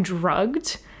had been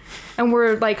drugged and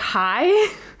were high.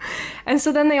 And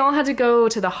so then they all had to go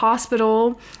to the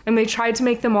hospital, and they tried to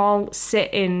make them all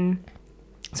sit in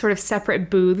sort of separate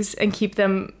booths and keep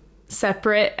them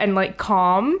separate and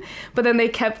calm, but then they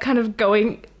kept kind of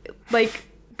going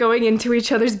into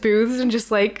each other's booths and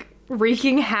just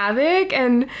wreaking havoc.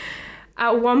 And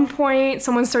at one point,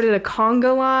 someone started a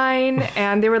conga line,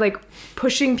 and they were like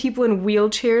pushing people in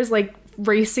wheelchairs, like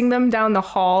racing them down the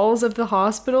halls of the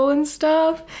hospital and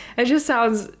stuff. It just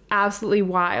sounds absolutely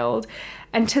wild.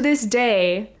 And to this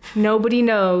day, nobody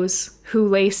knows who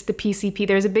laced the PCP.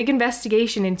 There's a big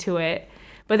investigation into it,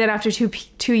 but then after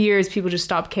two years, people just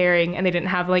stopped caring, and they didn't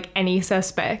have like any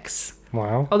suspects.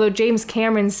 Wow. Although James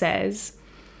Cameron says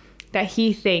that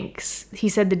he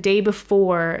said the day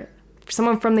before,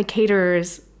 someone from the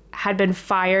caterers had been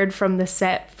fired from the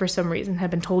set for some reason, had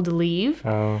been told to leave.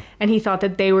 Oh. And he thought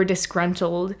that they were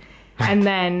disgruntled. And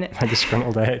then... My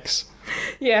disgruntled ex.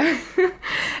 Yeah.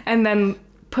 And then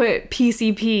put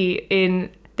PCP in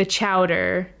the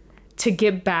chowder to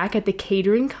get back at the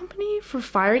catering company for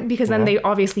firing, because then they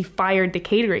obviously fired the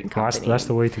catering company. That's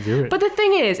the way to do it. But the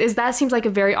thing is that seems like a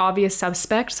very obvious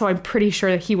suspect, so I'm pretty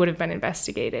sure that he would have been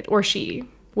investigated, or she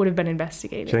would have been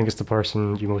investigated. Do you think it's the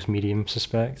person you most medium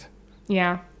suspect?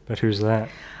 Yeah. But who's that?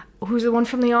 Who's the one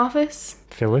from The Office?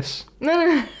 Phyllis?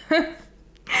 No.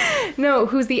 No,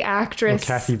 who's the actress? Oh,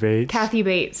 Kathy Bates. Kathy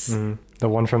Bates. The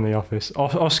one from The Office.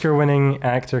 Oscar-winning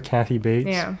actor Kathy Bates.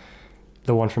 Yeah.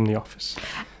 The one from The Office.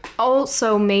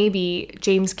 Also, maybe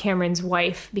James Cameron's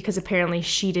wife, because apparently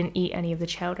she didn't eat any of the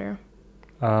chowder.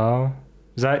 Oh.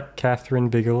 Is that Catherine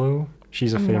Bigelow?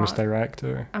 She's a famous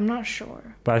director. I'm not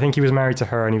sure. But I think he was married to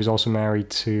her, and he was also married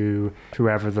to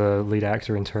whoever the lead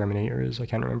actor in Terminator is. I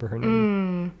can't remember her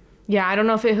name. Yeah, I don't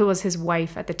know if it was his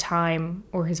wife at the time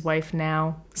or his wife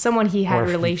now. Someone he had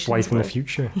relations with. Wife in the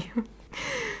future.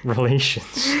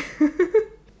 Relations.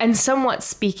 And somewhat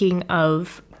speaking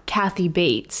of Kathy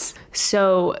Bates,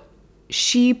 so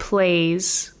she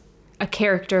plays a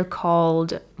character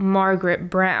called Margaret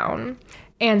Brown.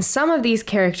 And some of these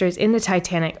characters in the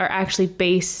Titanic are actually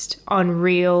based on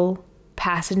real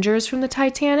passengers from the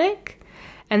Titanic.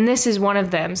 And this is one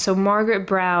of them. So Margaret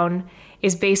Brown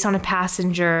is based on a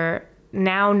passenger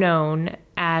now known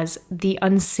as the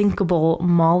unsinkable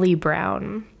Molly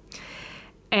Brown.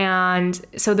 And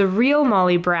so the real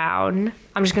Molly Brown,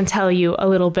 I'm just going to tell you a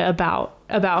little bit about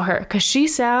her, because she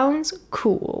sounds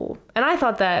cool. And I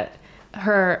thought that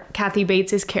Kathy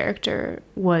Bates' character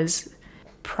was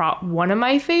one of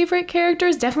my favorite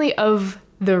characters, definitely of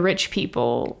the rich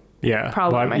people. Yeah.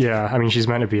 Probably. I mean, she's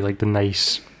meant to be like the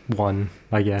nice one,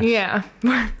 I guess. Yeah.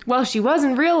 Well, she was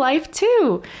in real life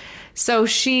too. So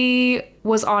she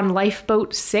was on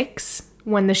Lifeboat 6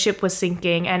 when the ship was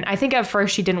sinking. And I think at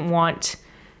first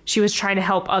she was trying to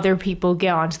help other people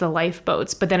get onto the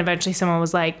lifeboats. But then eventually someone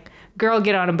was like, girl,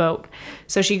 get on a boat.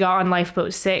 So she got on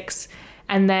Lifeboat 6.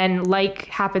 And then, like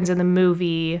happens in the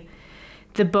movie,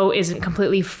 the boat isn't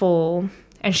completely full,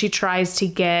 and she tries to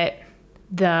get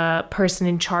the person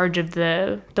in charge of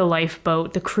the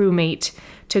lifeboat, the crewmate,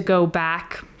 to go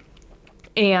back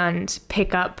and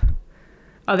pick up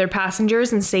other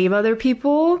passengers and save other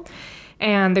people.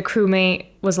 And the crewmate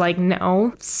was like,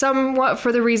 no. Somewhat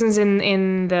for the reasons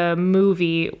in the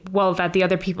movie, well, that the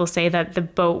other people say that the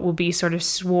boat will be sort of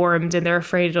swarmed and they're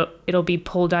afraid it'll be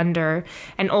pulled under.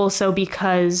 And also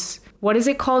because, what is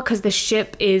it called? Because the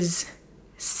ship is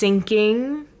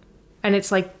sinking and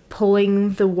it's like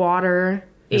pulling the water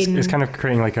in. It's kind of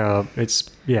creating like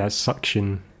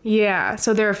suction. Yeah,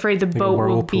 so they're afraid the boat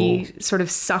will be sort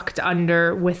of sucked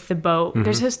under with the boat. Mm-hmm.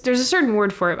 There's a certain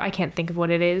word for it. I can't think of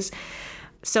what it is.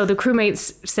 So the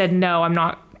crewmates said, no, I'm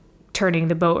not turning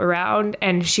the boat around.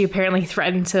 And she apparently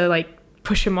threatened to like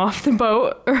push him off the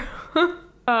boat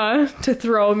to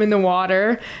throw him in the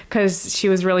water, because she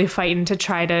was really fighting to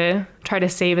try to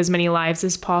save as many lives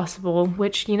as possible,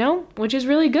 which is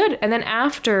really good. And then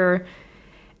after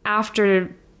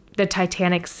the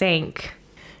Titanic sank,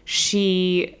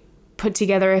 she put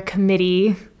together a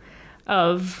committee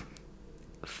of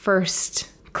first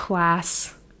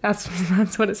class, that's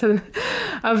what it said,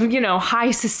 of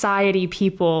high society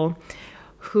people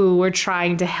who were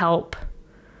trying to help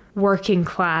working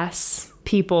class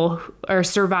people or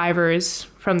survivors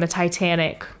from the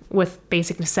Titanic with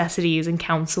basic necessities and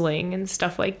counseling and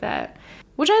stuff like that,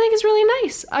 which I think is really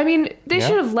nice. I mean, they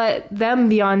should have let them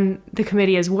be on the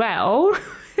committee as well.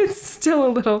 It's still a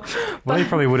little... Well, they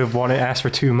probably would have asked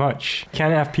for too much. You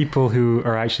can't have people who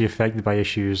are actually affected by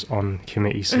issues on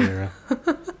committees, Sarah.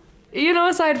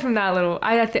 Aside from that little...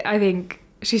 I think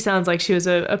she sounds like she was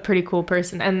a pretty cool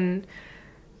person. And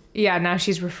yeah, now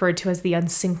she's referred to as the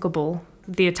unsinkable.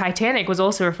 The Titanic was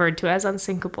also referred to as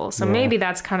unsinkable. So maybe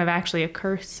that's kind of actually a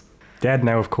curse. Dead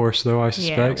now, of course, though, I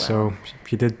suspect. Yeah, well,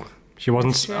 so she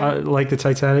wasn't like the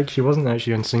Titanic. She wasn't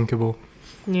actually unsinkable.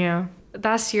 Yeah.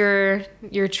 That's your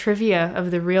trivia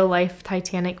of the real life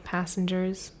Titanic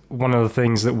passengers. one of the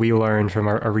things that we learned from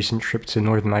our recent trip to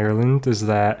Northern Ireland is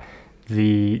that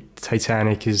the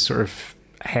Titanic is sort of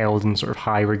held in sort of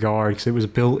high regard because it was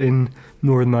built in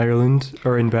Northern Ireland,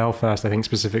 or in Belfast, I think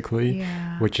specifically,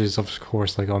 which is of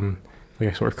course like on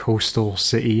like a sort of coastal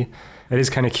city. It is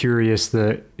kind of curious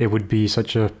that it would be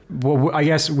such a... Well, I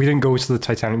guess we didn't go to the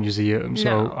Titanic Museum,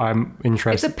 so no. I'm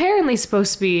interested. It's apparently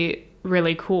supposed to be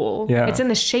really cool. Yeah. It's in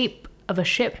the shape of a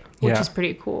ship, which is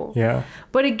pretty cool. Yeah.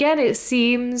 But again, it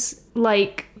seems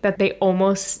like that they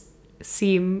almost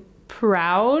seem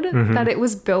proud that it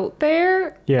was built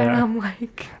there. Yeah. And I'm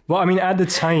like... Well, I mean, at the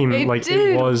time, it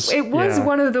was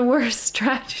one of the worst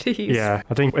tragedies. Yeah.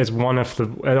 I think it's one of the...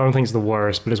 I don't think it's the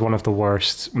worst, but it's one of the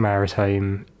worst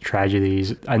maritime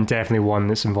tragedies, and definitely one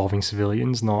that's involving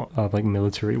civilians, not a like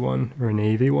military one or a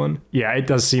navy one. Yeah, it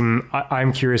does seem...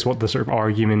 I'm curious what the sort of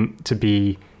argument to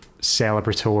be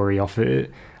celebratory of it.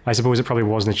 I suppose it probably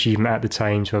was an achievement at the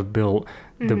time to have built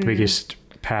the biggest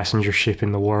passenger ship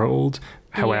in the world.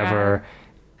 However,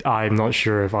 I'm not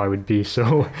sure if I would be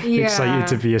so excited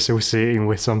to be associating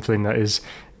with something that is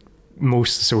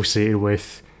most associated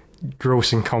with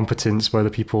gross incompetence by the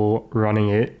people running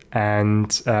it and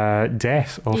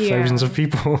death of thousands of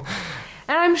people.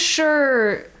 And I'm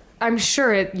sure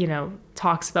it, you know,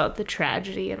 talks about the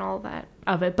tragedy and all that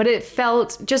of it, but it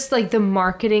felt just like the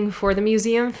marketing for the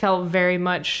museum felt very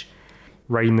much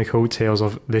riding the coattails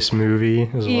of this movie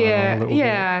as well.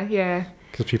 Yeah.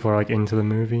 Because people are like into the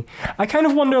movie. I kind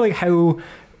of wonder like how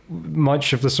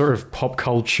much of the sort of pop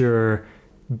culture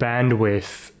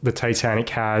bandwidth the Titanic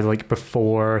had like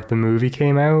before the movie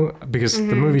came out, because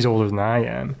the movie's older than I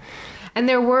am. And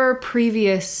there were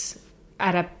previous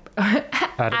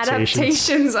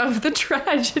adaptations of the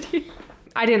tragedy.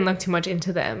 I didn't look too much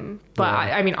into them, but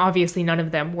I mean, obviously none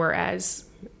of them were as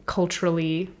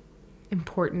culturally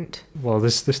important. Well,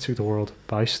 this took the world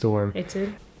by storm. It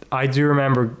did. I do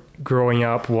remember growing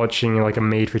up watching like a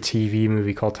made-for-TV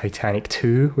movie called Titanic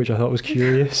 2, which I thought was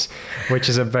curious, which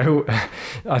is about,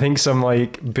 I think some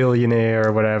like billionaire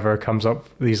or whatever comes up,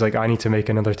 he's like, I need to make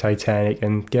another Titanic,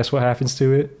 and guess what happens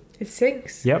to it? It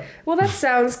sinks. Yep. Well, that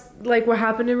sounds like what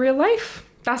happened in real life.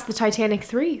 That's the Titanic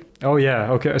 3. Oh,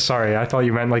 yeah. Okay. Sorry. I thought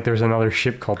you meant like there's another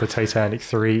ship called the Titanic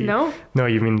 3. No. No,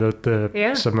 you mean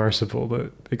the submersible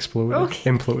that exploded,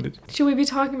 imploded. Should we be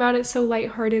talking about it so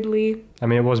lightheartedly? I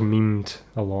mean, it was memed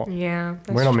a lot. Yeah,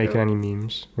 that's We're not true. making any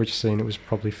memes. We're just saying it was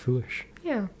probably foolish.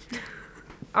 Yeah.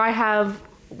 I have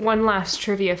one last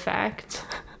trivia fact.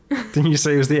 Didn't you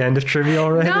say it was the end of trivia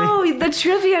already? No, the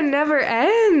trivia never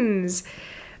ends.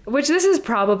 Which this is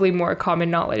probably more common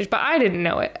knowledge, but I didn't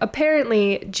know it.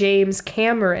 Apparently, James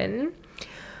Cameron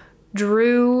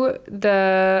drew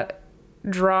the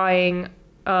drawing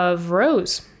of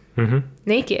Rose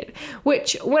naked,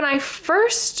 which when I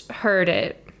first heard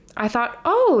it, I thought,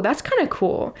 oh, that's kind of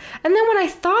cool. And then when I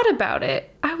thought about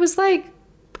it, I was like,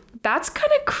 that's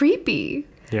kind of creepy.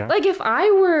 Yeah. Like if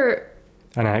I were...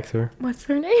 an actor. What's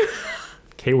her name?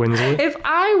 Kate Winslet. If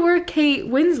I were Kate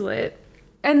Winslet...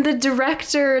 And the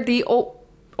director, the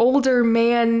older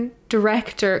man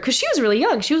director, because she was really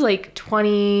young. She was like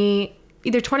 20,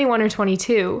 either 21 or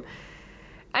 22.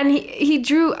 And he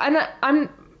drew, and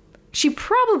she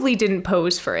probably didn't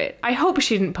pose for it. I hope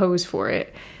she didn't pose for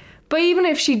it. But even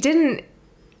if she didn't,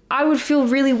 I would feel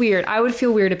really weird. I would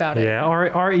feel weird about it. Yeah,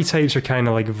 archetypes are kind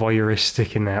of like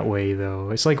voyeuristic in that way, though.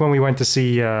 It's like when we went to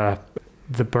see The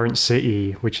Burnt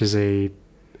City, which is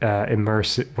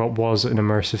what was an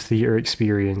immersive theatre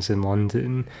experience in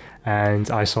London,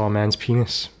 and I saw a man's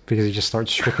penis because he just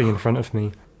started stripping in front of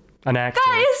me. An actor.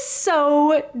 That is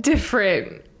so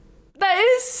different. That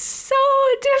is so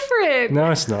different. No,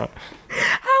 it's not.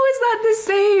 How is that the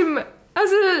same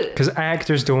as a... Because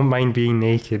actors don't mind being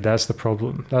naked, that's the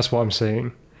problem. That's what I'm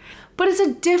saying. But it's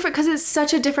because it's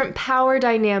such a different power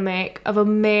dynamic of a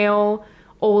male,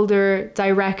 older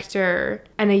director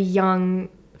and a young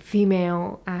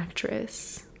female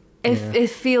actress. It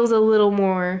feels a little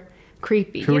more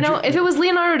creepy. If it was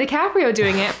Leonardo DiCaprio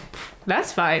doing it,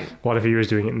 that's fine. What if he was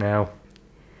doing it now?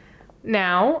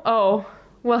 Now? Oh,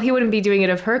 well, he wouldn't be doing it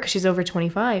of her because she's over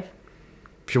 25.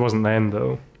 She wasn't then,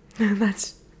 though.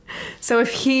 So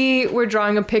if he were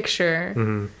drawing a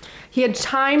picture, he had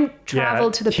time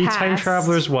traveled to the past. He time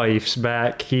traveler's wife's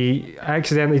back. He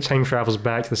accidentally time travels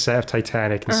back to the set of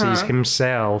Titanic and sees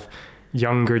himself,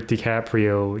 younger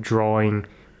DiCaprio, drawing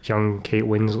young Kate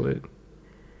Winslet.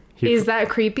 Is that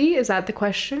creepy? Is that the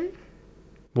question?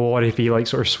 Well, what if he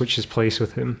sort of switches place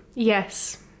with him?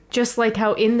 Yes. Just like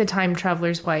how in The Time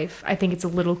Traveler's Wife, I think it's a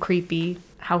little creepy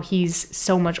how he's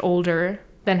so much older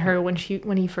than her when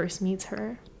he first meets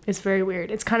her. It's very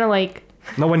weird. It's kind of like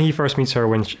Not when he first meets her,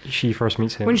 when she first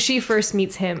meets him. When she first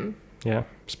meets him. Yeah.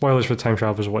 Spoilers for Time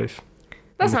Traveler's Wife.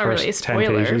 That's not really a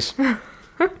spoiler. 10 pages.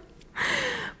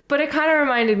 But it kind of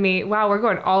reminded me, wow, we're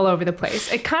going all over the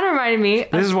place. It kind of reminded me.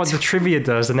 This is what the trivia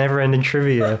does, the never-ending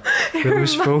trivia. We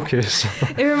lose focus.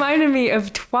 It reminded me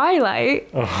of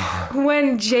Twilight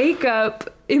when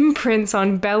Jacob imprints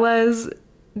on Bella's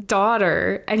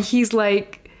daughter, and he's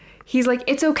like,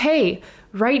 it's okay.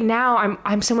 Right now,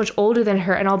 I'm so much older than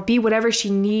her, and I'll be whatever she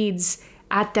needs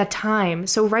at that time.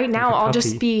 So right now, I'll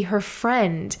just be her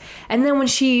friend. And then when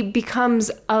she becomes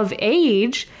of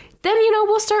age, then,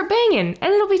 we'll start banging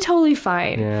and it'll be totally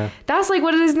fine. Yeah. That's like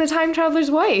what it is in The Time Traveler's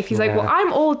Wife. He's like, well,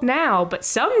 I'm old now, but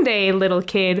someday, little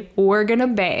kid, we're gonna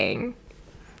bang.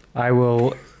 I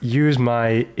will use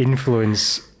my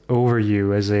influence over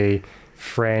you as a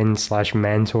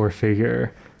friend/mentor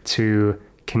figure to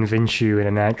convince you in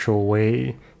a natural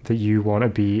way that you want to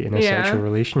be in a sexual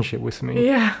relationship with me.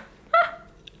 Yeah.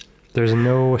 There's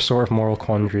no sort of moral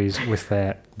quandaries with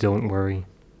that. Don't worry.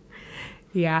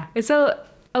 Yeah. It's a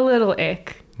little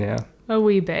ick. Yeah. A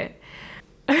wee bit.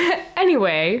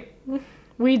 Anyway,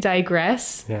 we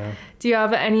digress. Yeah. Do you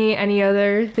have any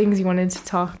other things you wanted to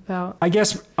talk about? I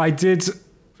guess I did.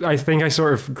 I think I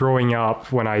sort of, growing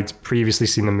up, when I'd previously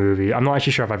seen the movie, I'm not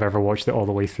actually sure if I've ever watched it all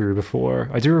the way through before.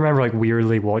 I do remember like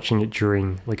weirdly watching it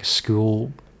during like a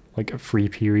school, like a free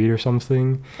period or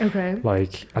something. Okay.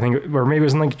 Like, I think, or maybe it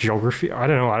was in like geography. I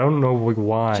don't know like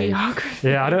why. Geography.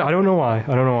 Yeah, I don't know why.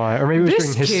 Or maybe it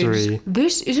was during history.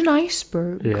 This is an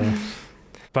iceberg. Yeah.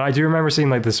 But I do remember seeing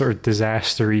like the sort of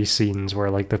disaster-y scenes where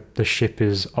like the ship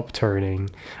is upturning.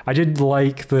 I did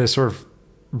like the sort of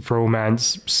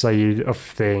romance side of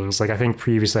things. Like, I think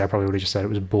previously I probably would have just said it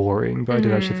was boring, but I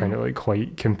did actually find it like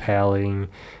quite compelling.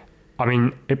 I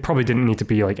mean, it probably didn't need to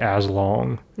be like as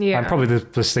long. Yeah. And probably the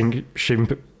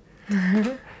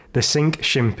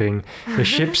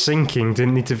ship sinking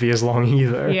didn't need to be as long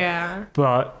either. Yeah.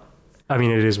 But I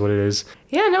mean, it is what it is.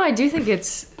 Yeah, no, I do think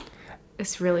it's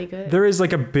really good. There is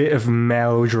like a bit of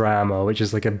melodrama, which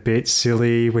is like a bit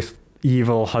silly, with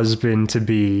evil husband to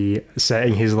be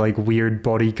setting his like weird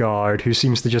bodyguard who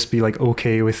seems to just be like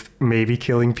okay with maybe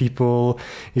killing people.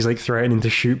 He's like threatening to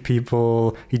shoot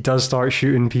people. He does start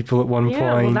shooting people at one point.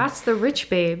 Yeah, well, that's the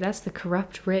rich babe. That's the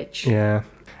corrupt rich. Yeah.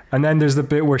 And then there's the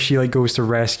bit where she like goes to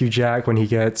rescue Jack when he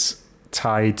gets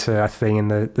tied to a thing in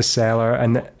the cellar,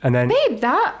 and then babe,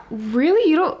 that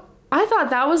really, I thought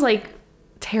that was like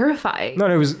terrifying.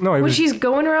 It was when she's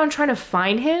going around trying to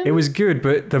find him. It was good,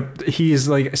 but he is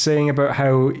like saying about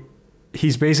how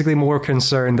he's basically more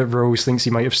concerned that Rose thinks he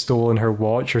might have stolen her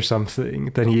watch or something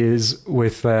than he is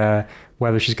with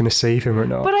whether she's going to save him or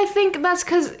not. But I think that's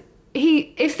because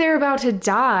if they're about to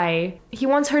die, he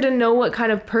wants her to know what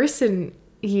kind of person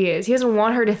he is. He doesn't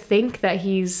want her to think that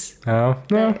he's... Oh,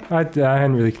 no, I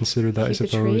hadn't really considered that, I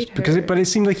suppose. But it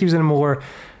seemed like he was in a more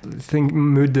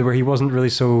mood where he wasn't really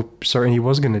so certain he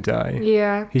was going to die.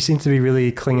 Yeah. He seemed to be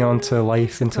really clinging on to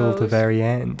life until the very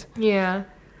end. Yeah.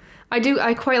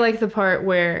 I quite like the part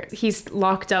where he's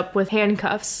locked up with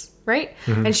handcuffs, right?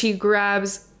 Mm-hmm. And she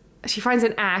finds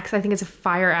an axe. I think it's a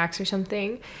fire axe or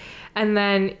something. And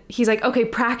then he's like, okay,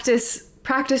 practice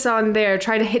on there,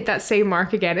 try to hit that same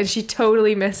mark again, and she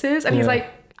totally misses, and he's like,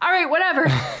 all right, whatever.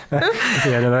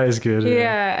 Yeah, no, that is good.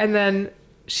 Yeah, and then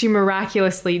she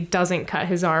miraculously doesn't cut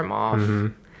his arm off. Mm-hmm.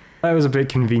 That was a bit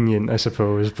convenient, I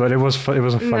suppose, but it was a funny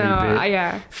bit.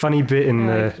 Yeah, funny bit in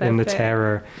the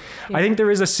terror. Yeah. I think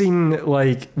there is a scene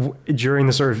like during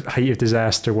the sort of height of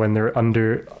disaster when they're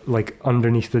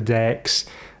underneath the decks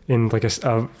in like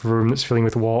a room that's filling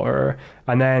with water,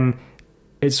 and then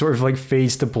it sort of like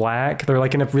fades to black. They're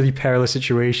like in a really perilous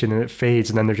situation, and it fades,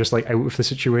 and then they're just like out of the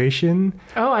situation.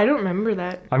 Oh, I don't remember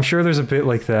that. I'm sure there's a bit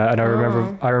like that, and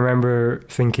I remember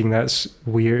thinking that's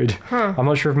weird. Huh. I'm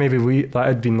not sure if maybe that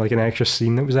had been like an extra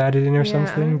scene that was added in or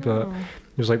something, but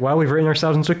it was like, well, we've written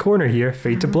ourselves into a corner here,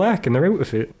 fade to black, and they're out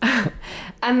of it.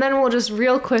 And then we'll just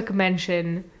real quick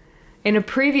mention, in a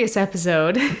previous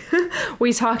episode,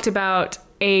 we talked about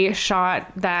a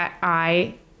shot that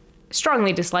I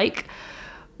strongly dislike,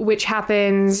 which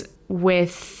happens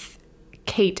with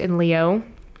Kate and Leo.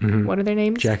 Mm-hmm. What are their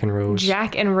names? Jack and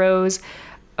Rose.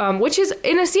 Which is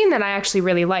in a scene that I actually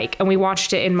really like. And we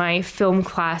watched it in my film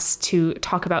class to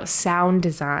talk about sound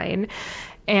design.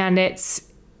 And it's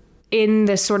in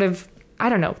the sort of, I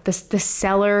don't know, the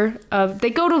cellar of...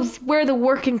 They go to where the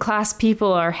working class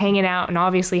people are hanging out and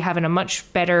obviously having a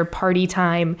much better party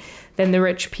time than the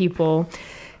rich people.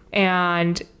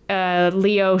 And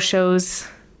Leo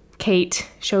Kate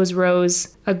shows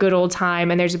Rose a good old time,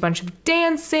 and there's a bunch of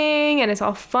dancing, and it's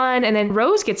all fun. And then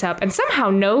Rose gets up and somehow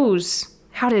knows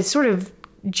how to sort of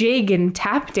jig and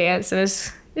tap dance, and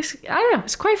it's I don't know,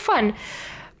 it's quite fun.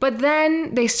 But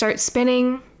then they start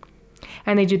spinning,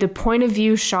 and they do the point of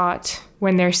view shot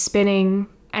when they're spinning,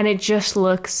 and it just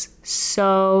looks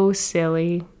so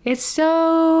silly. It's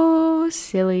so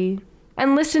silly.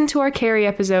 And listen to our Carrie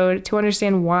episode to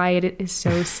understand why it is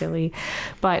so silly.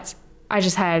 But I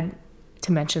just had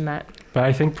to mention that. But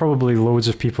I think probably loads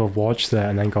of people have watched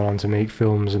that and then gone on to make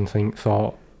films and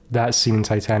thought that scene in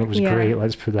Titanic was great.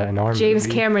 Let's put that in our James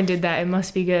movie. Cameron did that. It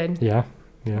must be good. Yeah.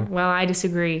 Well, I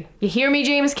disagree. You hear me,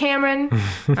 James Cameron?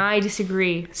 I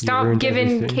disagree. Stop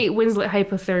giving everything. Kate Winslet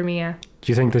hypothermia.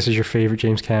 Do you think this is your favorite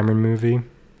James Cameron movie?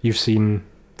 You've seen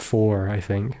 4, I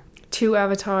think. 2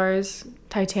 Avatars,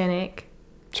 Titanic.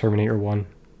 Terminator 1.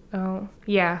 Oh,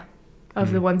 yeah.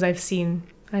 Of the ones I've seen,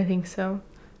 I think so.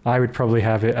 I would probably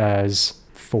have it as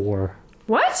 4.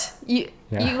 What? You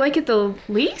like it the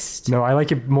least? No, I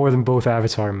like it more than both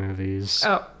Avatar movies.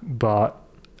 Oh. But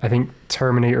I think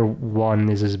Terminator 1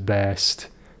 is his best.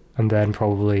 And then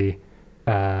probably...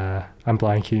 I'm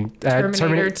blanking.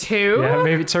 Terminator 2? Yeah,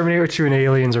 maybe Terminator 2 and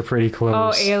Aliens are pretty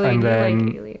close. Oh, Alien. And then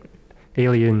you like Alien.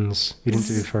 Aliens. You didn't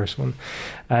do the first one.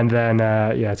 And then,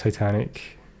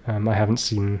 Titanic. I haven't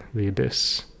seen The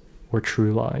Abyss or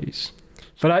True Lies.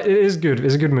 But it is good.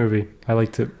 It's a good movie. I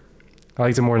liked it. I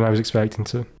liked it more than I was expecting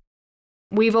to.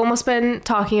 We've almost been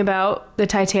talking about the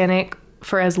Titanic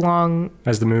for as long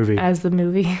As the movie.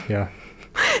 Yeah.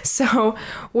 So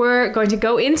we're going to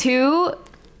go into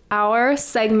our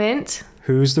segment.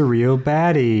 Who's the real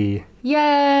baddie?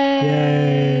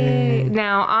 Yay!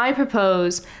 Now, I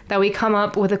propose that we come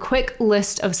up with a quick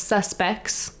list of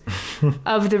suspects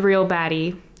of the real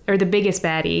baddie, or the biggest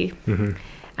baddie. Mm-hmm.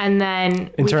 And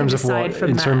then in terms of what?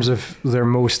 In terms of their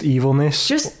most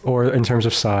evilness, or in terms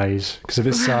of size? Because if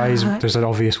it's size, there's an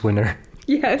obvious winner.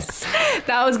 Yes,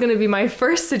 that was going to be my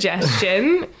first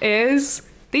suggestion. Is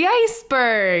the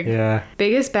iceberg? Yeah,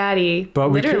 biggest baddie.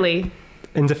 But literally.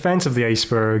 In defense of the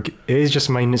iceberg, it is just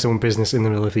minding its own business in the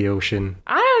middle of the ocean.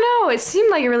 I don't know. It seemed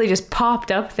like it really just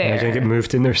popped up there. I think it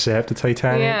moved to intercept the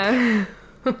Titanic. Yeah.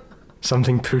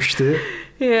 Something pushed it.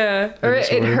 Yeah. Or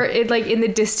it heard it, like in the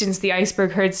distance, the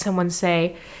iceberg heard someone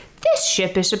say, "This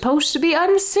ship is supposed to be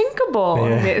unsinkable."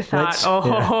 Yeah. And it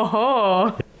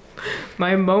thought,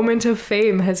 my moment of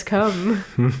fame has come.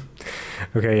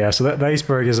 Okay, yeah. So the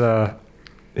iceberg is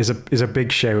a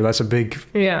big show. That's a big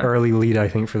early lead, I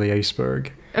think, for the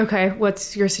iceberg. Okay,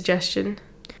 what's your suggestion?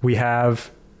 We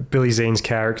have Billy Zane's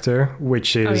character,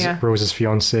 which is Rose's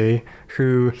fiancé,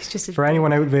 who, for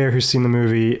anyone out there who's seen the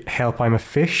movie Help, I'm a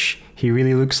Fish, he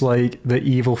really looks like the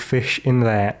evil fish in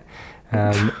that.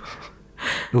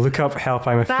 Look up Help,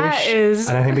 I'm a Fish,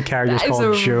 and I think the character is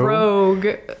called Joe. Rogue.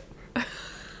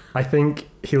 I think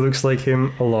he looks like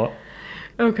him a lot.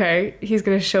 Okay, he's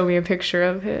gonna show me a picture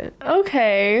of it.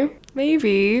 Okay,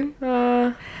 maybe.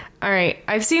 All right,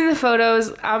 I've seen the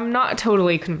photos. I'm not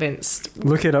totally convinced.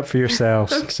 Look it up for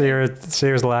yourselves. Okay.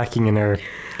 Sarah's lacking in her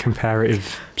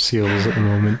comparative skills at the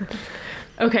moment.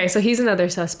 Okay, so he's another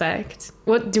suspect.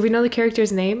 What do we know the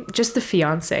character's name? Just the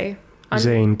fiance.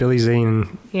 Zane, Billy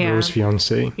Zane, Rose's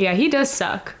fiance. Yeah, he does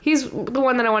suck. He's the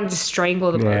one that I wanted to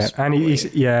strangle the most. And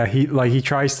he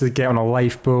tries to get on a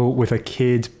lifeboat with a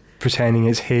kid, pretending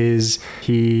it's his.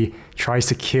 He tries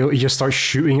to kill. He just starts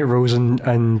shooting at Rose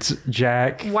and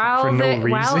Jack for no reason.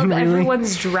 While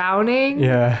everyone's drowning.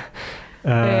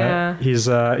 Yeah. He's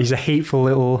a hateful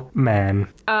little man.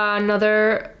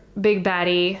 Another big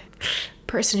baddie,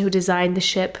 person who designed the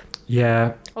ship.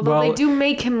 Yeah. Although they do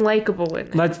make him likable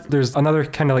in it. There's another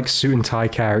kind of like suit and tie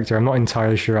character. I'm not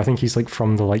entirely sure. I think he's like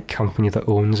from the like company that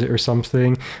owns it or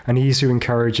something. And he's who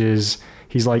encourages.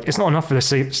 He's like, it's not enough for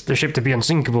the ship to be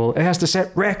unsinkable. It has to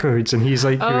set records. And he's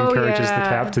like who encourages the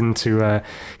captain to,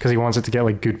 because he wants it to get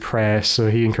like good press. So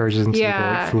he encourages them to go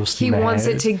like full steam ahead. He wants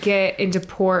it to get into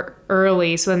port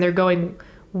early. So then they're going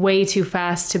way too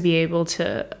fast to be able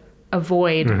to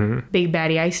avoid Big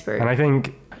Baddie Iceberg. And I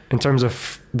think in terms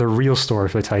of the real story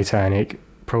for the Titanic,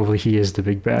 probably he is the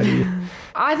big baddie.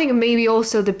 I think maybe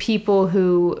also the people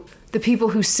who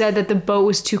said that the boat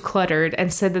was too cluttered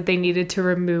and said that they needed to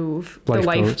remove the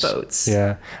lifeboats.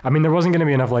 Yeah. I mean, there wasn't going to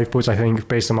be enough lifeboats, I think,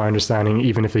 based on my understanding,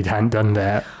 even if they hadn't done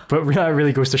that. But that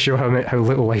really goes to show how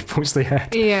little lifeboats they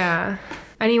had. Yeah.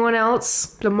 Anyone else?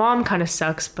 The mom kind of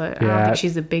sucks, but I don't think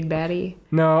she's the big baddie.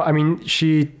 No, I mean,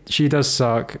 she does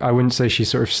suck. I wouldn't say she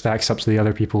sort of stacks up to the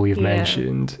other people we've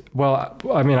mentioned. Well,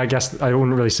 I mean, I guess I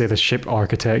wouldn't really say the ship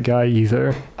architect guy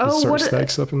either. Sort of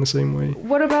stacks up in the same way.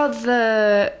 What about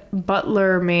the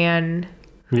butler man?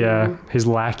 Yeah, his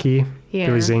lackey. Yeah.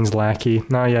 Billy Zane's lackey.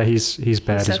 No, yeah, he's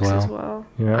bad as well.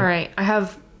 Yeah. All right, I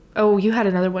have Oh, you had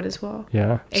another one as well.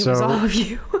 Yeah. It was all of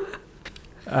you.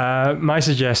 My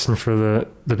suggestion for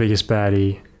the biggest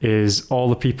baddie is all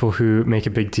the people who make a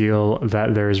big deal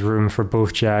that there is room for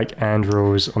both Jack and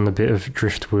Rose on the bit of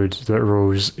driftwood that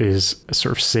Rose is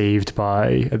sort of saved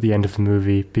by at the end of the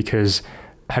movie. Because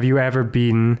have you ever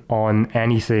been on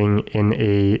anything in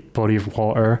a body of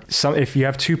water? If you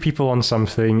have two people on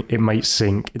something, it might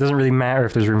sink. It doesn't really matter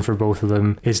if there's room for both of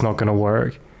them. It's not going to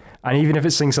work. And even if it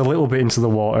sinks a little bit into the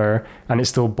water and it's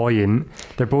still buoyant,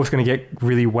 they're both going to get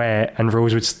really wet, and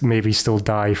Rose would maybe still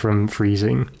die from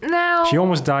freezing. Now, she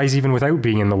almost dies even without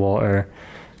being in the water.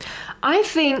 I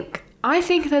think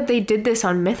that they did this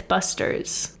on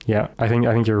Mythbusters. Yeah, I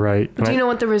think you're right. Do you know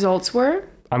what the results were?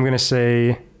 I'm going to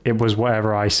say it was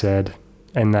whatever I said,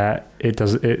 and that it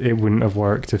wouldn't have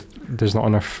worked if there's not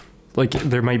enough. Like,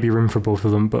 there might be room for both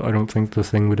of them, but I don't think the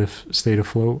thing would have stayed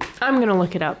afloat. I'm going to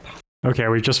look it up. Okay,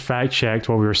 we just fact-checked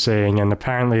what we were saying, and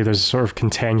apparently there's sort of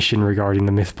contention regarding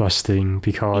the myth-busting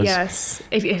because... Yes,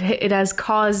 it has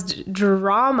caused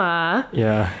drama.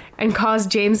 Yeah. And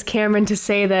caused James Cameron to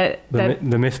say that... The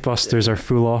Mythbusters are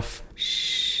full of...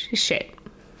 Shit.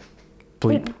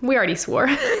 Bleep. We already swore.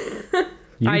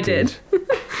 I did.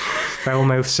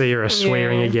 Foul-mouthed Sarah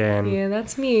swearing again. Yeah,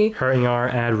 that's me. Hurting our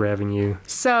ad revenue.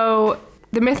 So,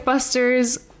 the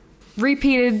Mythbusters...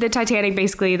 repeated the Titanic.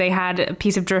 Basically, they had a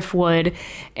piece of driftwood,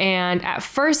 and at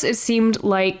first it seemed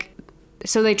like,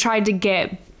 so they tried to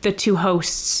get the two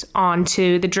hosts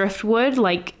onto the driftwood,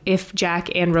 like if Jack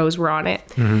and Rose were on it,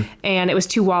 and it was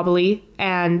too wobbly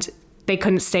and they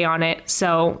couldn't stay on it.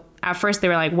 So at first they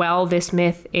were like, well, this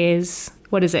myth is,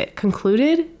 what is it,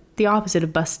 concluded? The opposite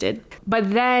of busted.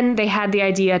 But then they had the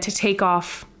idea to take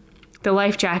off the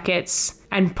life jackets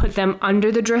and put them under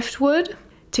the driftwood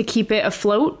to keep it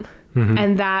afloat.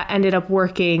 And that ended up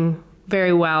working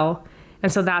very well. And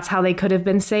so that's how they could have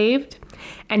been saved.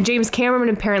 And James Cameron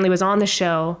apparently was on the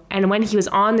show. And when he was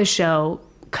on the show,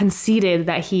 conceded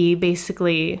that he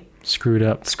basically... Screwed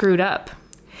up.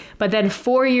 But then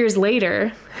 4 years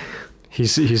later...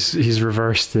 He's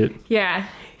reversed it. Yeah.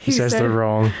 He says they're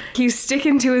wrong. He's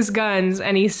sticking to his guns,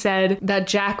 and he said that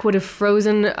Jack would have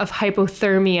frozen of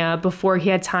hypothermia before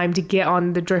he had time to get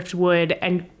on the driftwood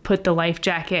and put the life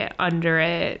jacket under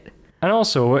it. And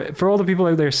also, for all the people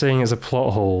out there saying it's a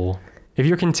plot hole, if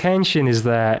your contention is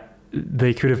that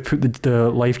they could have put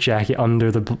the life jacket under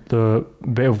the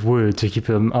bit of wood to keep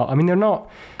them up, I mean, they're not...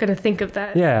 Gonna think of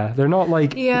that. Yeah, they're not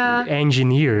like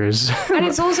engineers. And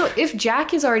it's also, if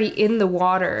Jack is already in the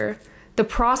water... the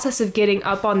process of getting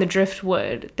up on the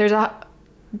driftwood, there's a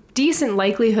decent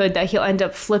likelihood that he'll end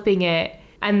up flipping it,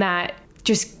 and that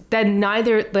then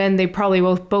they probably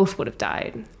both would have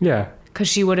died. Yeah. Because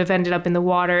she would have ended up in the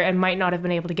water and might not have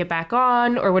been able to get back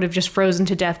on, or would have just frozen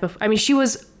to death. I mean, she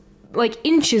was like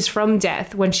inches from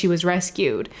death when she was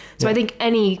rescued. So I think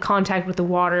any contact with the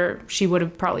water, she would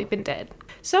have probably been dead.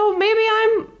 So maybe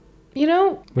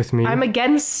with me, I'm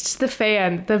against the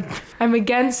fan. I'm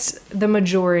against the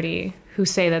majority who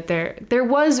say that there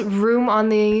was room on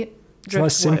the driftwood. It's not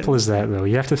as simple as that, though.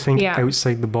 You have to think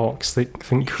outside the box. Think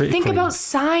critically. Think about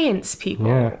science, people.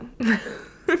 Yeah.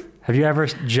 Have you ever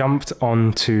jumped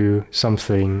onto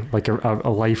something like a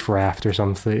life raft or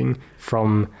something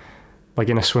from, like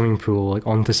in a swimming pool, like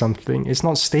onto something? It's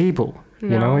not stable.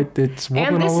 No. It's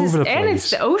wobbling all over the place. And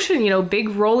it's the ocean, big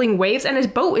rolling waves, and his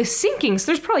boat is sinking, so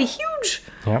there's probably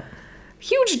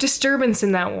huge disturbance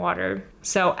in that water.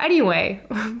 So anyway,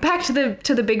 back to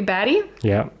the big baddie.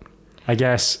 Yeah. I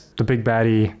guess the big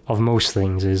baddie of most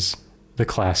things is the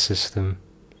class system.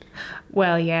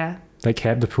 Well, yeah. That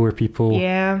kept the poor people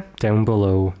down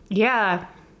below. Yeah.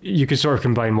 You could sort of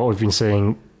combine what we've been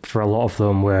saying for a lot of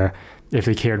them, where if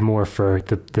they cared more for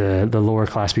the lower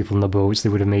class people in the boats, they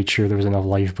would have made sure there was enough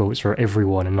lifeboats for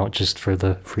everyone and not just for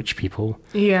the rich people.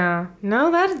 Yeah.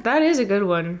 No, that is a good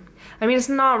one. I mean, it's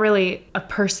not really a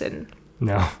person.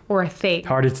 No. Or a thing.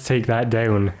 Harder to take that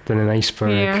down than an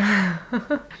iceberg. Yeah.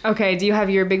 Okay, do you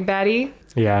have your big baddie?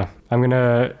 Yeah. I'm going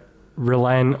to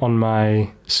relent on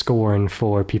my scorn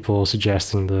for people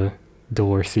suggesting the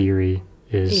door theory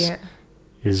is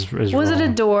Was wrong. it a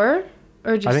door?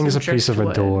 Or just I think it's a piece of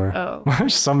a door. Oh.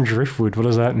 Some driftwood. What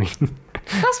does that mean?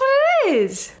 That's what it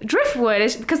is. Driftwood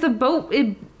is because the boat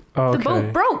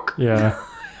broke. Yeah.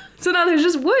 So now there's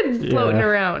just wood floating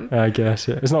around. I guess,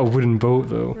 yeah. It's not a wooden boat,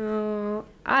 though.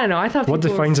 I don't know. I thought what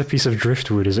defines a piece of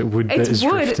driftwood? Is it wood that is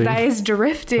drifting? It's wood that is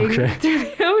drifting through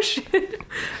the ocean.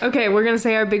 Okay, we're going to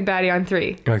say our big baddie on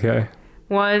 3. Okay.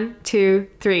 1, 2,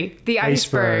 3. The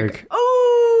iceberg.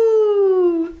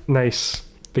 Oh! Nice.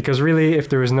 Because really, if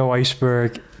there was no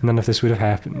iceberg, none of this would have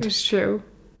happened. It's true.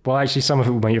 Well, actually, some of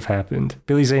it might have happened.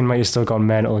 Billy Zane might have still gone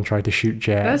mental and tried to shoot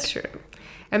Jack. That's true.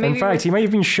 And In fact, he might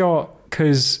have been shot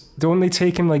because don't they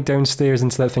take him like downstairs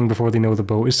into that thing before they know the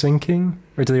boat is sinking?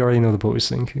 Or do they already know the boat is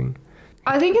sinking?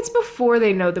 I think it's before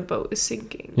they know the boat is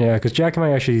sinking. Yeah, because Jack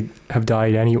might actually have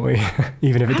died anyway,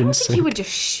 even if it didn't I don't think sink. he would just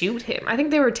shoot him. I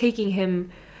think they were taking him,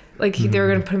 like they were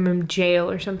going to put him in jail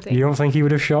or something. You don't think he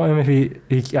would have shot him if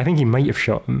he I think he might have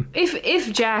shot him.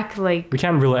 If Jack, like, We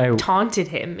can't rule it out. taunted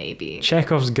him, maybe.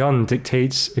 Chekhov's gun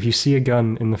dictates if you see a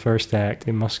gun in the first act,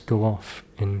 it must go off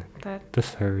in the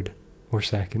third or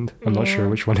second. I'm not sure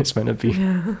which one it's meant to be.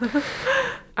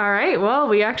 All right, well,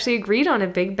 we actually agreed on a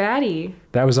big baddie.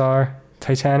 That was our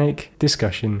Titanic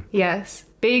discussion. Yes.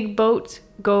 Big boat,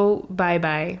 go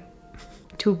bye-bye.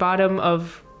 To bottom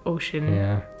of ocean.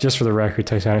 Yeah. Just for the record,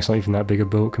 Titanic's not even that big a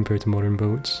boat compared to modern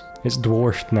boats. It's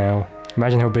dwarfed now.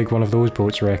 Imagine how big one of those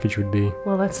boats' wreckage would be.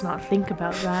 Well, let's not think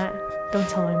about that. Don't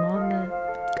tell my mom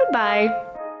that. Goodbye.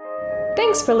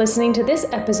 Thanks for listening to this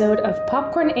episode of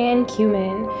Popcorn and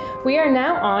Cumin. We are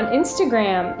now on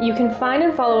Instagram. You can find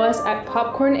and follow us at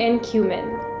Popcorn and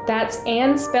Cumin. That's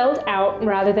 "and" spelled out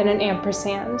rather than an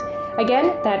ampersand.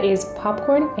 Again, that is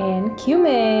Popcorn and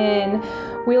Cumin.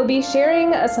 We'll be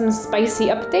sharing some spicy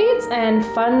updates and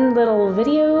fun little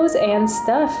videos and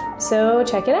stuff, so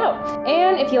check it out.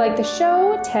 And if you like the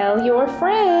show, tell your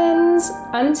friends.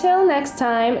 Until next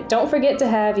time, don't forget to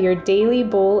have your daily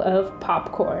bowl of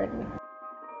popcorn.